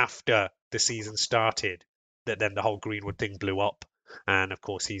only after the season started that then the whole Greenwood thing blew up. And of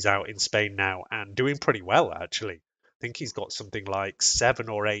course, he's out in Spain now and doing pretty well, actually. I think he's got something like 7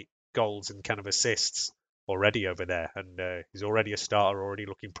 or 8 goals and kind of assists already over there. And he's already a starter, already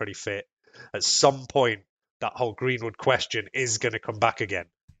looking pretty fit. At some point, that whole Greenwood question is going to come back again.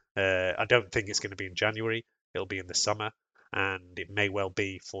 I don't think it's going to be in January. It'll be in the summer. And it may well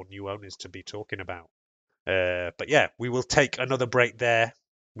be for new owners to be talking about. But yeah, we will take another break there.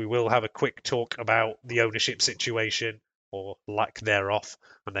 We will have a quick talk about the ownership situation or lack thereof.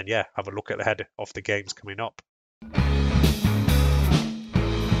 And then, yeah, have a look ahead of the games coming up.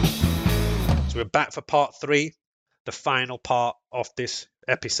 So we're back for part 3, the final part of this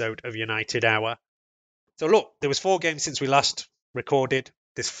episode of United Hour. So look, there was 4 games since we last recorded.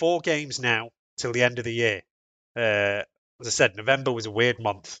 There's 4 games now till the end of the year. As I said, November was a weird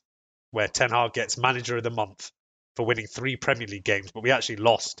month where Ten Hag gets manager of the month for winning 3 Premier League games, but we actually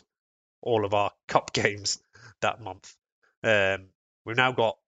lost all of our cup games that month. We've now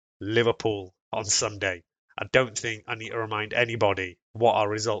got Liverpool on Sunday. I don't think I need to remind anybody what our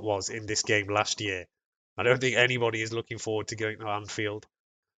result was in this game last year. I don't think anybody is looking forward to going to Anfield.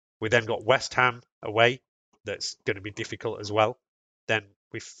 We then got West Ham away. That's going to be difficult as well. Then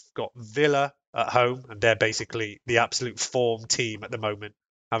we've got Villa at home, and they're basically the absolute form team at the moment,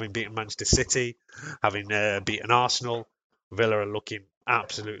 having beaten Manchester City, having beaten Arsenal. Villa are looking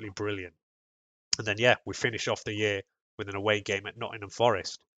absolutely brilliant. And then, yeah, we finish off the year with an away game at Nottingham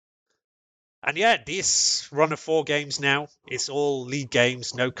Forest. And yeah, this run of 4 games now, it's all league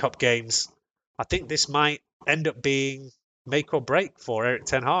games, no cup games. I think this might end up being make or break for Erik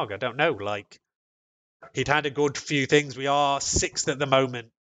ten Hag. I don't know. He'd had a good few things. We are 6th at the moment.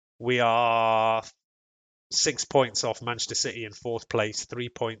 We are 6 points off Manchester City in 4th place, 3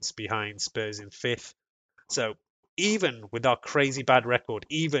 points behind Spurs in 5th. So even with our crazy bad record,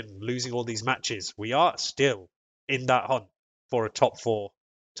 even losing all these matches, we are still in that hunt for a top 4,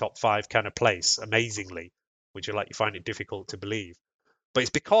 top 5 kind of place, amazingly, which you find it difficult to believe. But it's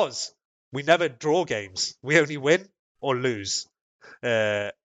because we never draw games. We only win or lose.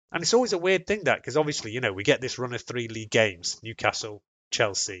 And it's always a weird thing that, because obviously, we get this run of 3 league games, Newcastle,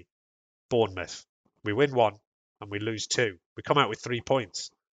 Chelsea, Bournemouth. We win 1 and we lose 2. We come out with 3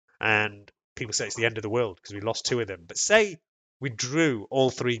 points. And people say it's the end of the world because we lost 2 of them. But say we drew all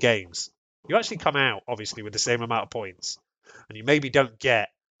 3 games. You actually come out, obviously, with the same amount of points. And you maybe don't get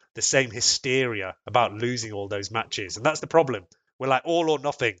the same hysteria about losing all those matches. And that's the problem. We're like all or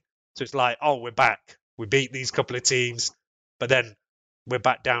nothing. So it's like, oh, we're back. We beat these couple of teams. But then we're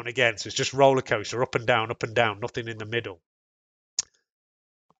back down again. So it's just roller coaster, up and down, nothing in the middle.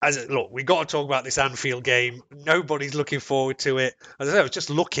 Look, we got to talk about this Anfield game. Nobody's looking forward to it. As I said, I was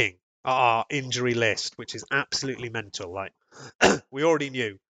just looking at our injury list, which is absolutely mental. Like, we already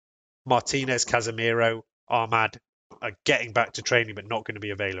knew Martinez, Casemiro, Ahmad are getting back to training but not going to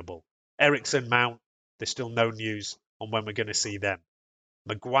be available. Eriksen, Mount, there's still no news on when we're going to see them.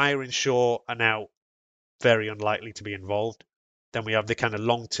 Maguire and Shaw are now very unlikely to be involved. Then we have the kind of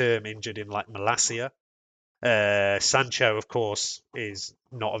long-term injured in like Malacia. Sancho, of course, is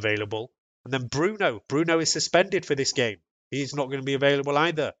not available. And then Bruno. Bruno is suspended for this game. He's not going to be available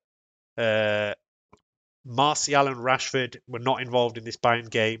either. Martial and Rashford were not involved in this Bayern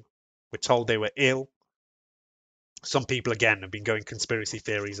game. We're told they were ill. Some people, again, have been going conspiracy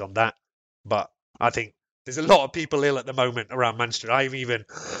theories on that. But I think there's a lot of people ill at the moment around Manchester. I've even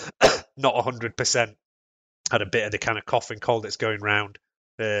not 100% had a bit of the kind of cough and cold that's going round.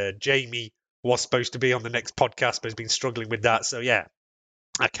 Jamie was supposed to be on the next podcast, but has been struggling with that. So, yeah,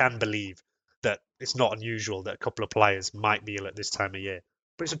 I can believe that it's not unusual that a couple of players might be ill at this time of year.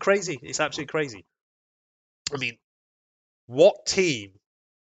 But it's absolutely crazy. I mean, what team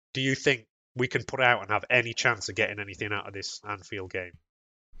do you think we can put out and have any chance of getting anything out of this Anfield game?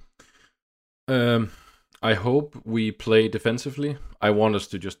 I hope we play defensively. I want us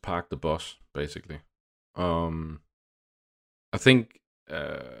to just park the bus, basically. I think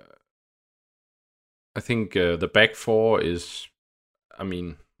the back four is, I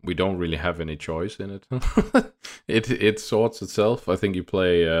mean, we don't really have any choice in it. It sorts itself. I think you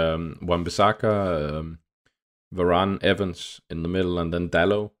play Wan-Bissaka, Varane, Evans in the middle, and then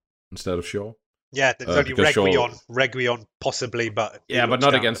Dalot instead of Shaw. Yeah, there's only Reguilon possibly, but but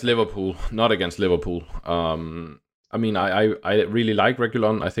not against Liverpool. Not against Liverpool. I mean, I really like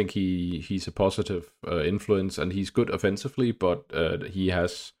Reguilon. I think he's a positive influence and he's good offensively, but he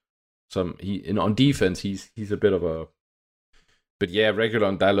has on defense he's a bit of a. But yeah,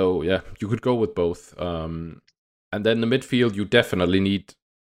 Reguilon, Dalot, yeah, you could go with both. And then the midfield, you definitely need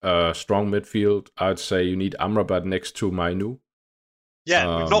a strong midfield. I'd say you need Amrabat next to Mainu.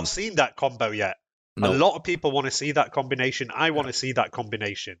 Yeah, we've not seen that combo yet. No. A lot of people want to see that combination. I want to see that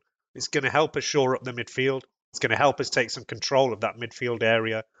combination. It's going to help us shore up the midfield. It's going to help us take some control of that midfield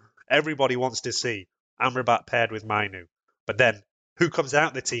area. Everybody wants to see Amrabat paired with Mainu. But then, who comes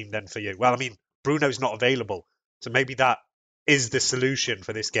out the team then for you? Well, I mean, Bruno's not available. So maybe that is the solution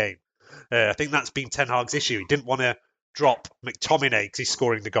for this game. I think that's been Ten Hag's issue. He didn't want to drop McTominay because he's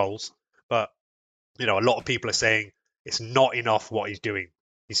scoring the goals. But, a lot of people are saying it's not enough what he's doing.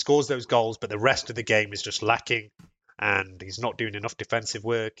 He scores those goals, but the rest of the game is just lacking. And he's not doing enough defensive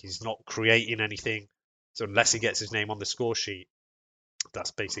work. He's not creating anything. So unless he gets his name on the score sheet,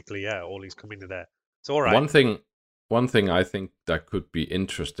 that's basically, all he's coming to there. So, all right. One thing I think that could be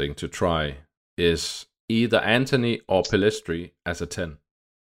interesting to try is either Antony or Pelistri as a 10.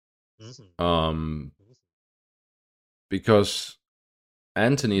 Mm-hmm. Because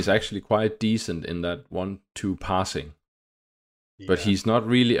Antony is actually quite decent in that 1-2 passing. Yeah. But he's not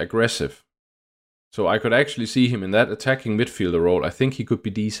really aggressive. So I could actually see him in that attacking midfielder role. I think he could be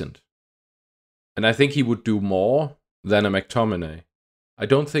decent. And I think he would do more than a McTominay. I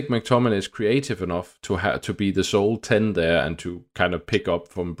don't think McTominay is creative enough to be the sole 10 there and to kind of pick up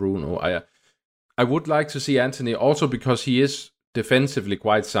from Bruno. I would like to see Antony also because he is defensively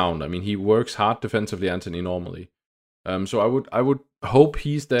quite sound. I mean, he works hard defensively, Antony, normally. So I would hope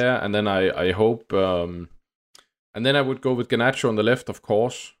he's there, and then I hope, and then I would go with Garnacho on the left, of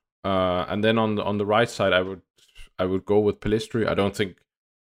course, and then on the right side I would go with Pelistri. I don't think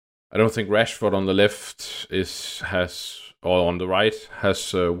Rashford on the left or on the right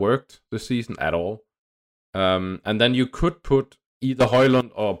has worked this season at all. And then you could put either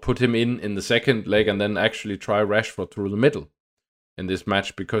Højlund or put him in the second leg and then actually try Rashford through the middle in this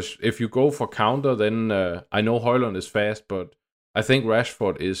match. Because if you go for counter, then I know Højlund is fast, but I think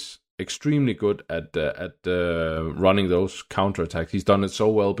Rashford is extremely good at running those counterattacks. He's done it so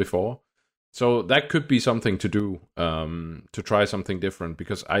well before. So that could be something to do, to try something different,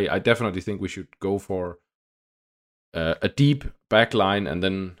 because I definitely think we should go for a deep back line and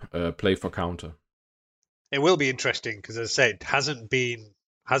then play for counter. It will be interesting because, as I say, it hasn't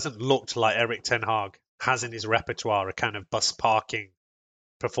hasn't looked like Erik ten Hag has in his repertoire a kind of bus parking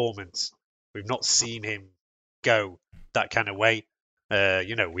performance. We've not seen him go that kind of way.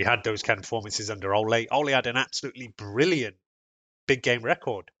 We had those kind of performances under Ole. Ole had an absolutely brilliant big game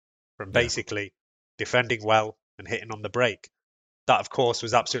record from basically defending well and hitting on the break. That, of course,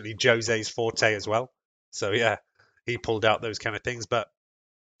 was absolutely Jose's forte as well. So, yeah, he pulled out those kind of things. But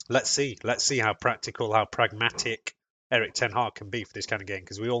let's see how practical, how pragmatic Erik ten Hag can be for this kind of game,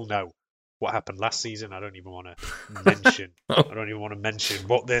 because we all know what happened last season. I don't even want to mention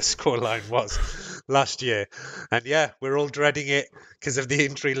what their scoreline was last year. And yeah, we're all dreading it because of the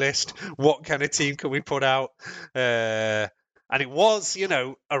injury list. What kind of team can we put out? And it was,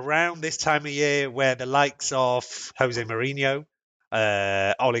 around this time of year where the likes of Jose Mourinho,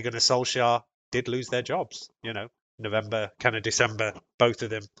 Ole Gunnar Solskjaer did lose their jobs. November, kind of December, both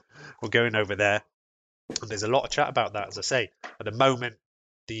of them were going over there. And there's a lot of chat about that, as I say. At the moment,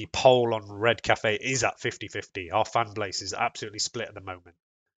 the poll on Red Cafe is at 50-50. Our fan base is absolutely split at the moment.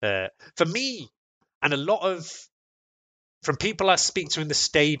 For me, and a lot of, from people I speak to in the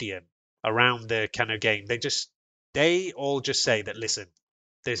stadium around the kind of game, they all just say that, listen,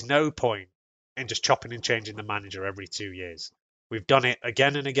 there's no point in just chopping and changing the manager every 2 years. We've done it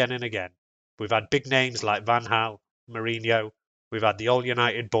again and again and again. We've had big names like Van Gaal, Mourinho. We've had the All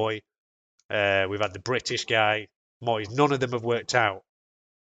United boy. We've had the British guy, Moyes. None of them have worked out.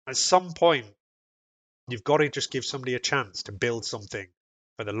 At some point, you've got to just give somebody a chance to build something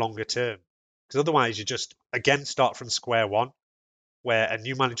for the longer term. Because otherwise, you just, again, start from square one, where a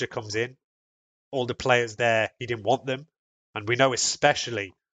new manager comes in, all the players there, he didn't want them. And we know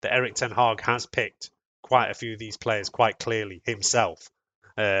especially that Erik ten Hag has picked quite a few of these players quite clearly himself.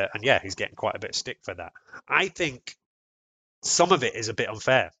 And yeah, he's getting quite a bit of stick for that. I think some of it is a bit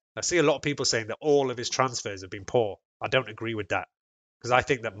unfair. I see a lot of people saying that all of his transfers have been poor. I don't agree with that, because I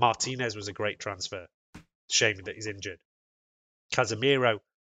think that Martinez was a great transfer. Shame that he's injured. Casemiro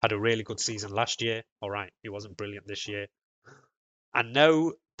had a really good season last year. All right, he wasn't brilliant this year. I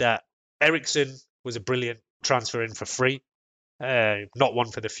know that Eriksen was a brilliant transfer in for free. Not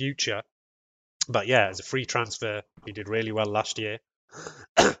one for the future. But yeah, as a free transfer, he did really well last year.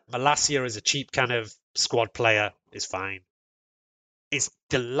 Malacia as a cheap kind of squad player is fine. It's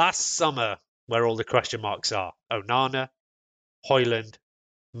the last summer where all the question marks are. Onana, Højlund,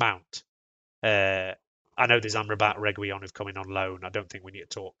 Mount. I know there's Amrabat, Reguilon who've come in on loan. I don't think we need to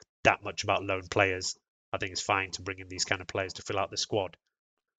talk that much about loan players. I think it's fine to bring in these kind of players to fill out the squad.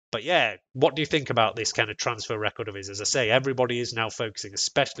 But yeah, what do you think about this kind of transfer record of his? As I say, everybody is now focusing,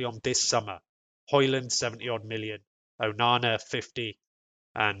 especially on this summer. Højlund, 70-odd million. Onana, 50.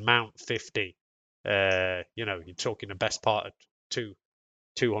 And Mount, 50. You're talking the best part of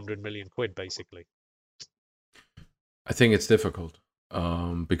 200 million quid, basically. I think it's difficult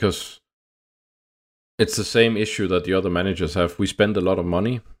because it's the same issue that the other managers have. We spend a lot of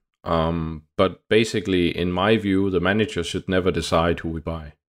money, but basically, in my view, the manager should never decide who we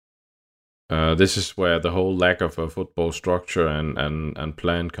buy. This is where the whole lack of a football structure and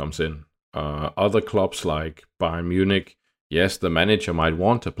plan comes in. Other clubs like Bayern Munich, yes, the manager might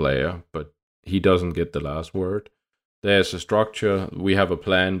want a player, but he doesn't get the last word. There's a structure, we have a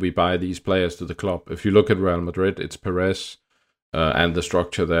plan, we buy these players to the club. If you look at Real Madrid, it's Perez and the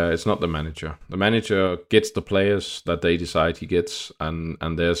structure there. It's not the manager. The manager gets the players that they decide he gets, and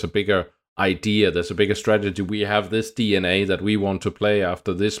there's a bigger idea, there's a bigger strategy. We have this DNA that we want to play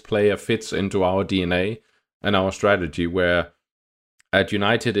after. This player fits into our DNA and our strategy, where at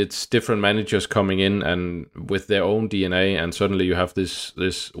United, it's different managers coming in and with their own DNA, and suddenly you have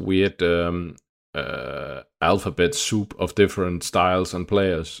this weird alphabet soup of different styles and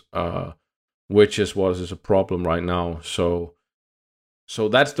players, which is what is a problem right now. So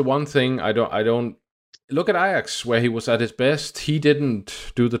that's the one thing I don't look at Ajax, where he was at his best. He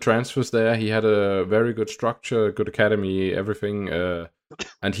didn't do the transfers there. He had a very good structure, good academy, everything,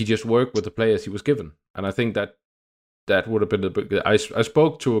 and he just worked with the players he was given. And I think that would have been a big. I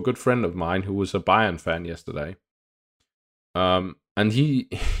spoke to a good friend of mine who was a Bayern fan yesterday, and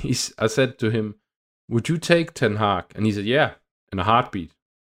I said to him, "Would you take Ten Hag?" And he said, "Yeah, in a heartbeat."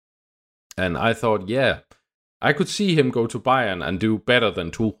 And I thought, yeah, I could see him go to Bayern and do better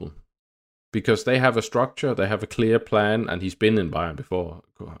than Tuchel, because they have a structure, they have a clear plan, and he's been in Bayern before,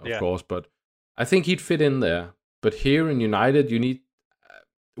 of course. But I think he'd fit in there. But here in United,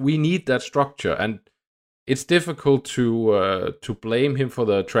 we need that structure, and it's difficult to blame him for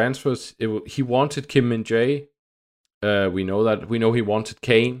the transfers. He wanted Kim Min-jae. We know that. We know he wanted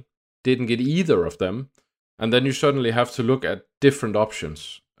Kane. Didn't get either of them. And then you suddenly have to look at different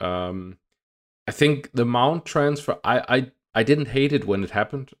options. I think the Mount transfer, I I didn't hate it when it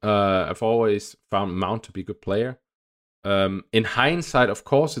happened. I've always found Mount to be a good player. In hindsight, of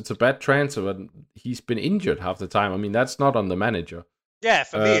course, it's a bad transfer, but he's been injured half the time. I mean, that's not on the manager. Yeah,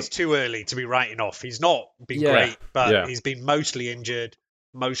 for me, it's too early to be writing off. He's not been great, but he's been mostly injured,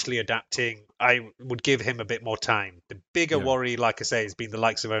 mostly adapting. I would give him a bit more time. The bigger worry, like I say, has been the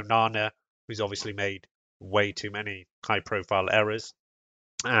likes of Onana, who's obviously made way too many high-profile errors.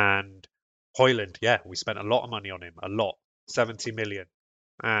 And Højlund, we spent a lot of money on him, a lot, 70 million.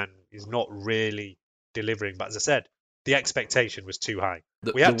 And he's not really delivering. But as I said, the expectation was too high.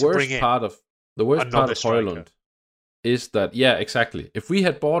 We had to bring in the worst part of Højlund is that, exactly. If we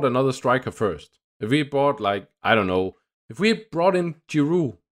had bought another striker first, if we bought, if we had brought in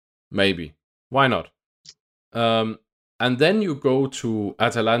Giroud, maybe, why not? And then you go to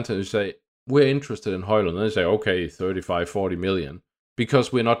Atalanta and say, we're interested in Højlund. And they say, okay, 35, 40 million,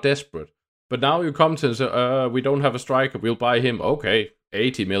 because we're not desperate. But now you come to and say, we don't have a striker, we'll buy him. Okay,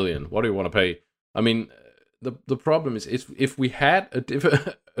 80 million. What do you want to pay? I mean, the problem is if we had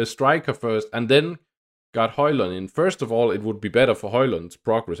a striker first and then got Højlund in, first of all, it would be better for Højlund's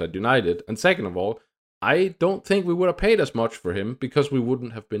progress at United. And second of all, I don't think we would have paid as much for him because we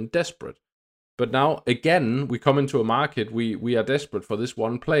wouldn't have been desperate. But now, again, we come into a market, we are desperate for this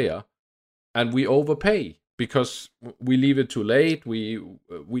one player, and we overpay because we leave it too late. We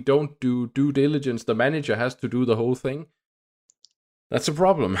don't do due diligence. The manager has to do the whole thing. That's a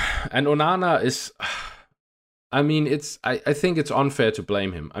problem. And Onana is... I mean, I think it's unfair to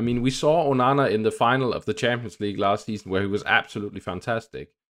blame him. I mean, we saw Onana in the final of the Champions League last season where he was absolutely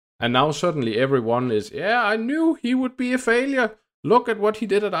fantastic. And now suddenly everyone is, I knew he would be a failure. Look at what he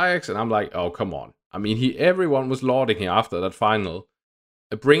did at Ajax. And I'm like, oh, come on. I mean, everyone was lauding him after that final.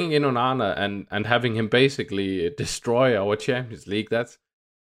 Bringing in Onana and having him basically destroy our Champions League, that's...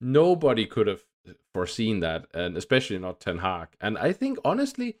 Nobody could have foreseen that, and especially not Ten Hag. And I think,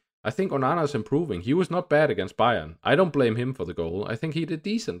 honestly... I think Onana's improving. He was not bad against Bayern. I don't blame him for the goal. I think he did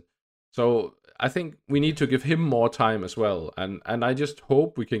decent. So I think we need to give him more time as well. And I just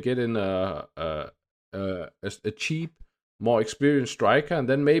hope we can get in a cheap, more experienced striker. And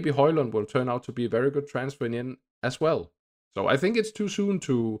then maybe Højlund will turn out to be a very good transfer in as well. So I think it's too soon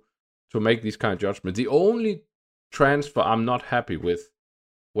to make these kind of judgments. The only transfer I'm not happy with,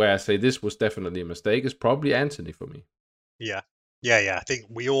 where I say this was definitely a mistake, is probably Anthony for me. Yeah. Yeah. I think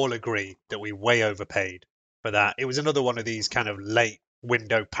we all agree that we way overpaid for that. It was another one of these kind of late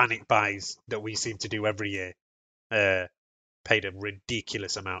window panic buys that we seem to do every year. Paid a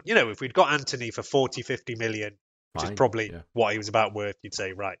ridiculous amount. You know, if we'd got Anthony for 40, 50 million, which is probably what he was about worth, you'd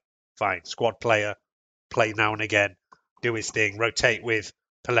say, right, fine, squad player, play now and again, do his thing, rotate with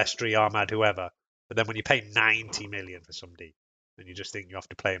Palestri, Ahmad, whoever. But then when you pay 90 million for somebody, then you just think you have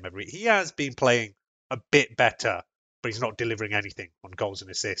to play him every... He has been playing a bit better, but he's not delivering anything on goals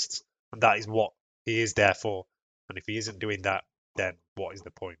and assists. And that is what he is there for. And if he isn't doing that, then what is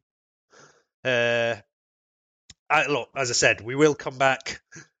the point? Look, as I said, we will come back.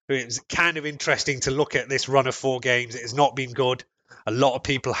 It was kind of interesting to look at this run of 4 games. It has not been good. A lot of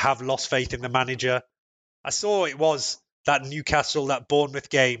people have lost faith in the manager. I saw it was that Newcastle, that Bournemouth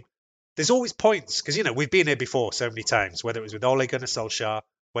game. There's always points, because, you know, we've been here before so many times, whether it was with Ole Gunnar Solskjaer,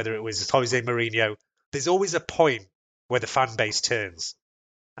 whether it was Jose Mourinho. There's always a point where the fan base turns.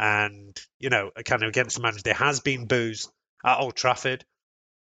 And, you know, kind of against the manager, there has been boos at Old Trafford.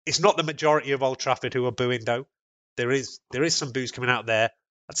 It's not the majority of Old Trafford who are booing, though. There is some boos coming out there.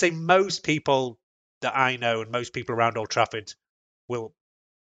 I'd say most people that I know and most people around Old Trafford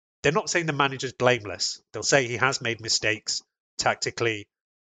they're not saying the manager's blameless. They'll say he has made mistakes tactically,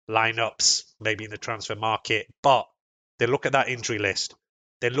 lineups, maybe in the transfer market, but they look at that injury list.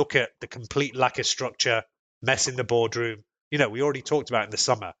 They look at the complete lack of structure, mess in the boardroom. You know, we already talked about in the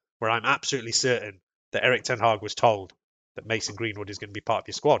summer, where I'm absolutely certain that Erik Ten Hag was told that Mason Greenwood is going to be part of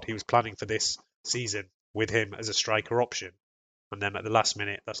your squad. He was planning for this season with him as a striker option. And then at the last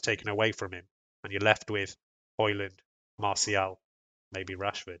minute, that's taken away from him. And you're left with Højlund, Martial, maybe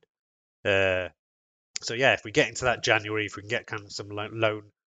Rashford. So yeah, if we get into that January, if we can get kind of some loan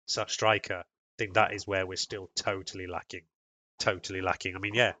striker, I think that is where we're still totally lacking. Totally lacking. I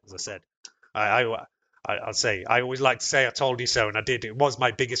mean, yeah, as I said, I'll say, I always like to say I told you so, and I did. It was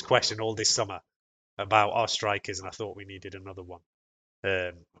my biggest question all this summer about our strikers, and I thought we needed another one.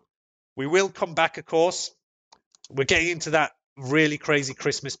 We will come back, of course. We're getting into that really crazy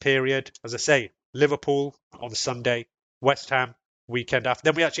Christmas period. As I say, Liverpool on Sunday, West Ham weekend after.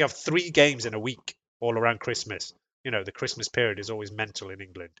 Then we actually have 3 games in a week all around Christmas. You know, the Christmas period is always mental in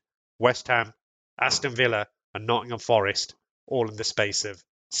England. West Ham, Aston Villa, and Nottingham Forest, all in the space of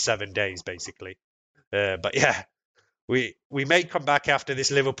 7 days, basically. But yeah, we may come back after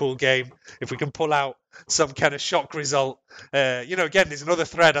this Liverpool game if we can pull out some kind of shock result. Again, there's another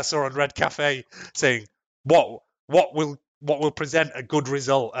thread I saw on Red Cafe saying what will present a good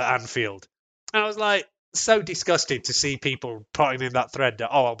result at Anfield, and I was like so disgusted to see people putting in that thread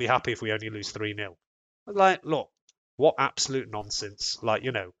that I'll be happy if we only lose 3-0. I was like, look, what absolute nonsense! Like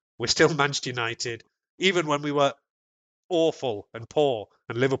we're still Manchester United, even when we were awful and poor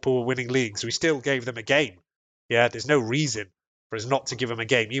and Liverpool were winning leagues, we still gave them a game. Yeah, there's no reason for us not to give them a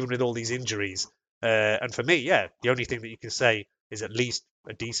game, even with all these injuries. And for me, the only thing that you can say is at least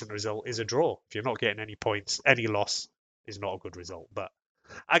a decent result is a draw. If you're not getting any points, any loss is not a good result. But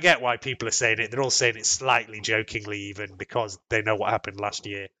I get why people are saying it. They're all saying it slightly jokingly even because they know what happened last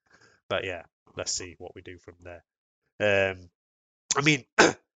year. But yeah, let's see what we do from there.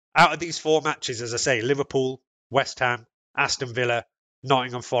 Out of these 4 matches, as I say, Liverpool, West Ham, Aston Villa,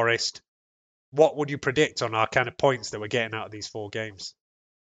 Nottingham Forest, what would you predict on our kind of points that we're getting out of these 4 games?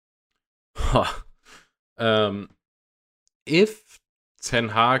 If Ten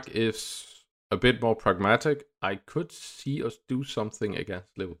Hag is a bit more pragmatic, I could see us do something against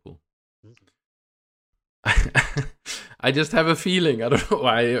Liverpool. I just have a feeling. I don't know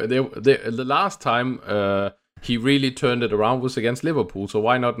why. The last time he really turned it around was against Liverpool, so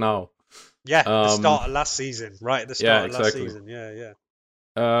why not now? Yeah, the start of last season, right at the start of last season. Yeah.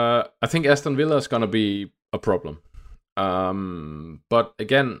 I think Aston Villa is going to be a problem. But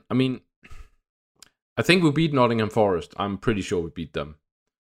again, I think we beat Nottingham Forest. I'm pretty sure we beat them.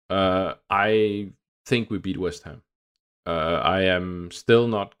 I think we beat West Ham. I am still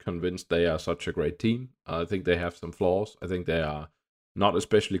not convinced they are such a great team. I think they have some flaws. I think they are not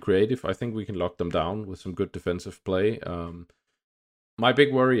especially creative. I think we can lock them down with some good defensive play. My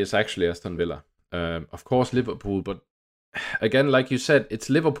big worry is actually Aston Villa. Of course, Liverpool, but again, like you said, it's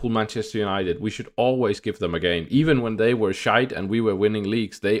Liverpool, Manchester United. We should always give them a game. Even when they were shite and we were winning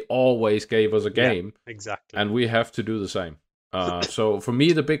leagues, they always gave us a game. Yeah, exactly. And we have to do the same. So for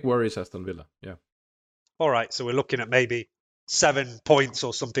me, the big worry is Aston Villa. Yeah. All right, so we're looking at maybe 7 points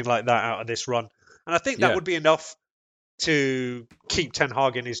or something like that out of this run. And I think that would be enough to keep Ten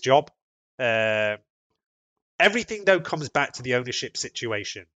Hag in his job. Everything, though, comes back to the ownership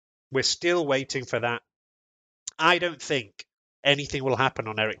situation. We're still waiting for that. I don't think anything will happen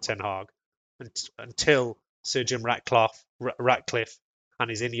on Erik Ten Hag until Sir Jim Ratcliffe and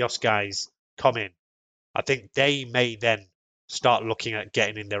his Ineos guys come in. I think they may then start looking at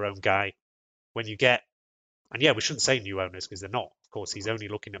getting in their own guy. When you get, and we shouldn't say new owners because they're not. Of course, he's only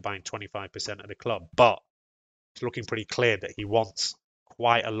looking at buying 25% of the club, but it's looking pretty clear that he wants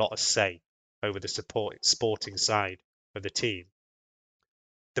quite a lot of say over the sporting side of the team.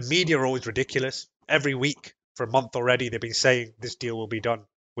 The media are always ridiculous. Every week for a month already, they've been saying this deal will be done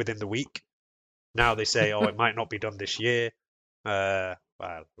within the week. Now they say, it might not be done this year. Well,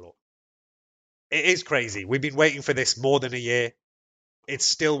 look, it is crazy. We've been waiting for this more than a year. It's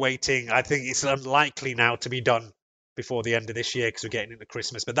still waiting. I think it's unlikely now to be done before the end of this year because we're getting into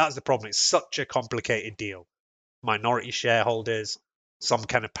Christmas. But that's the problem. It's such a complicated deal. Minority shareholders, some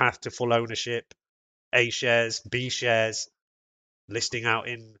kind of path to full ownership, A shares, B shares, listing out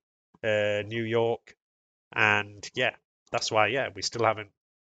in New York. And that's why, we still haven't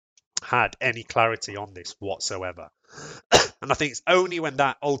had any clarity on this whatsoever. And I think it's only when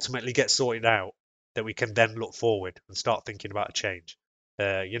that ultimately gets sorted out that we can then look forward and start thinking about a change.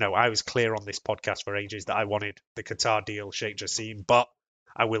 I was clear on this podcast for ages that I wanted the Qatar deal, Sheikh Jassim, but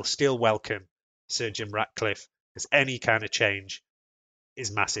I will still welcome Sir Jim Ratcliffe because any kind of change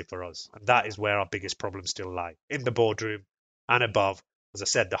is massive for us. And that is where our biggest problems still lie, in the boardroom and above. As I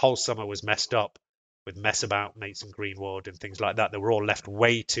said, the whole summer was messed up with mess about Mason Greenwood and things like that. They were all left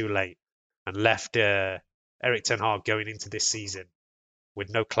way too late and left Erik Ten Hag going into this season with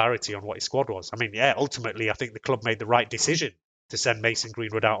no clarity on what his squad was. Ultimately, I think the club made the right decision to send Mason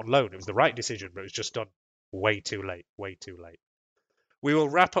Greenwood out on loan. It was the right decision, but it was just done way too late. We will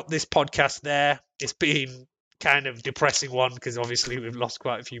wrap up this podcast there. It's been kind of depressing one because obviously we've lost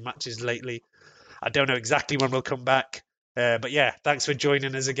quite a few matches lately. I don't know exactly when we'll come back. But thanks for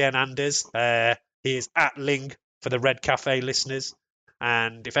joining us again, Anders. He is at Ling for the Red Cafe listeners.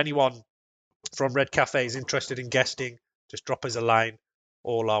 And if anyone from Red Cafe is interested in guesting, just drop us a line.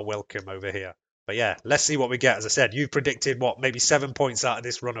 All are welcome over here. But let's see what we get. As I said, you've predicted maybe 7 points out of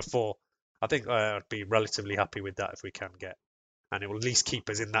this run of 4. I think I'd be relatively happy with that if we can get. And it will at least keep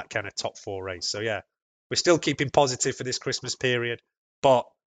us in that kind of top 4 race. So we're still keeping positive for this Christmas period. But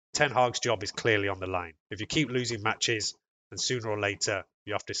Ten Hag's job is clearly on the line. If you keep losing matches, and sooner or later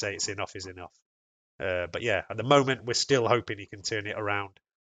you have to say it's enough is enough. But at the moment we're still hoping he can turn it around.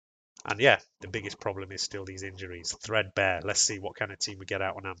 And yeah, the biggest problem is still these injuries. Threadbare. Let's see what kind of team we get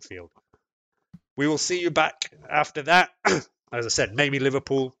out on Anfield. We will see you back after that. As I said, maybe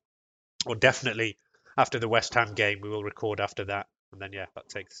Liverpool, or definitely after the West Ham game. We will record after that. And then, yeah, that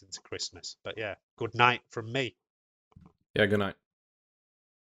takes us into Christmas. But yeah, good night from me. Yeah, good night.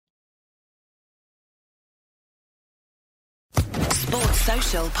 Sports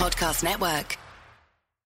Social Podcast Network.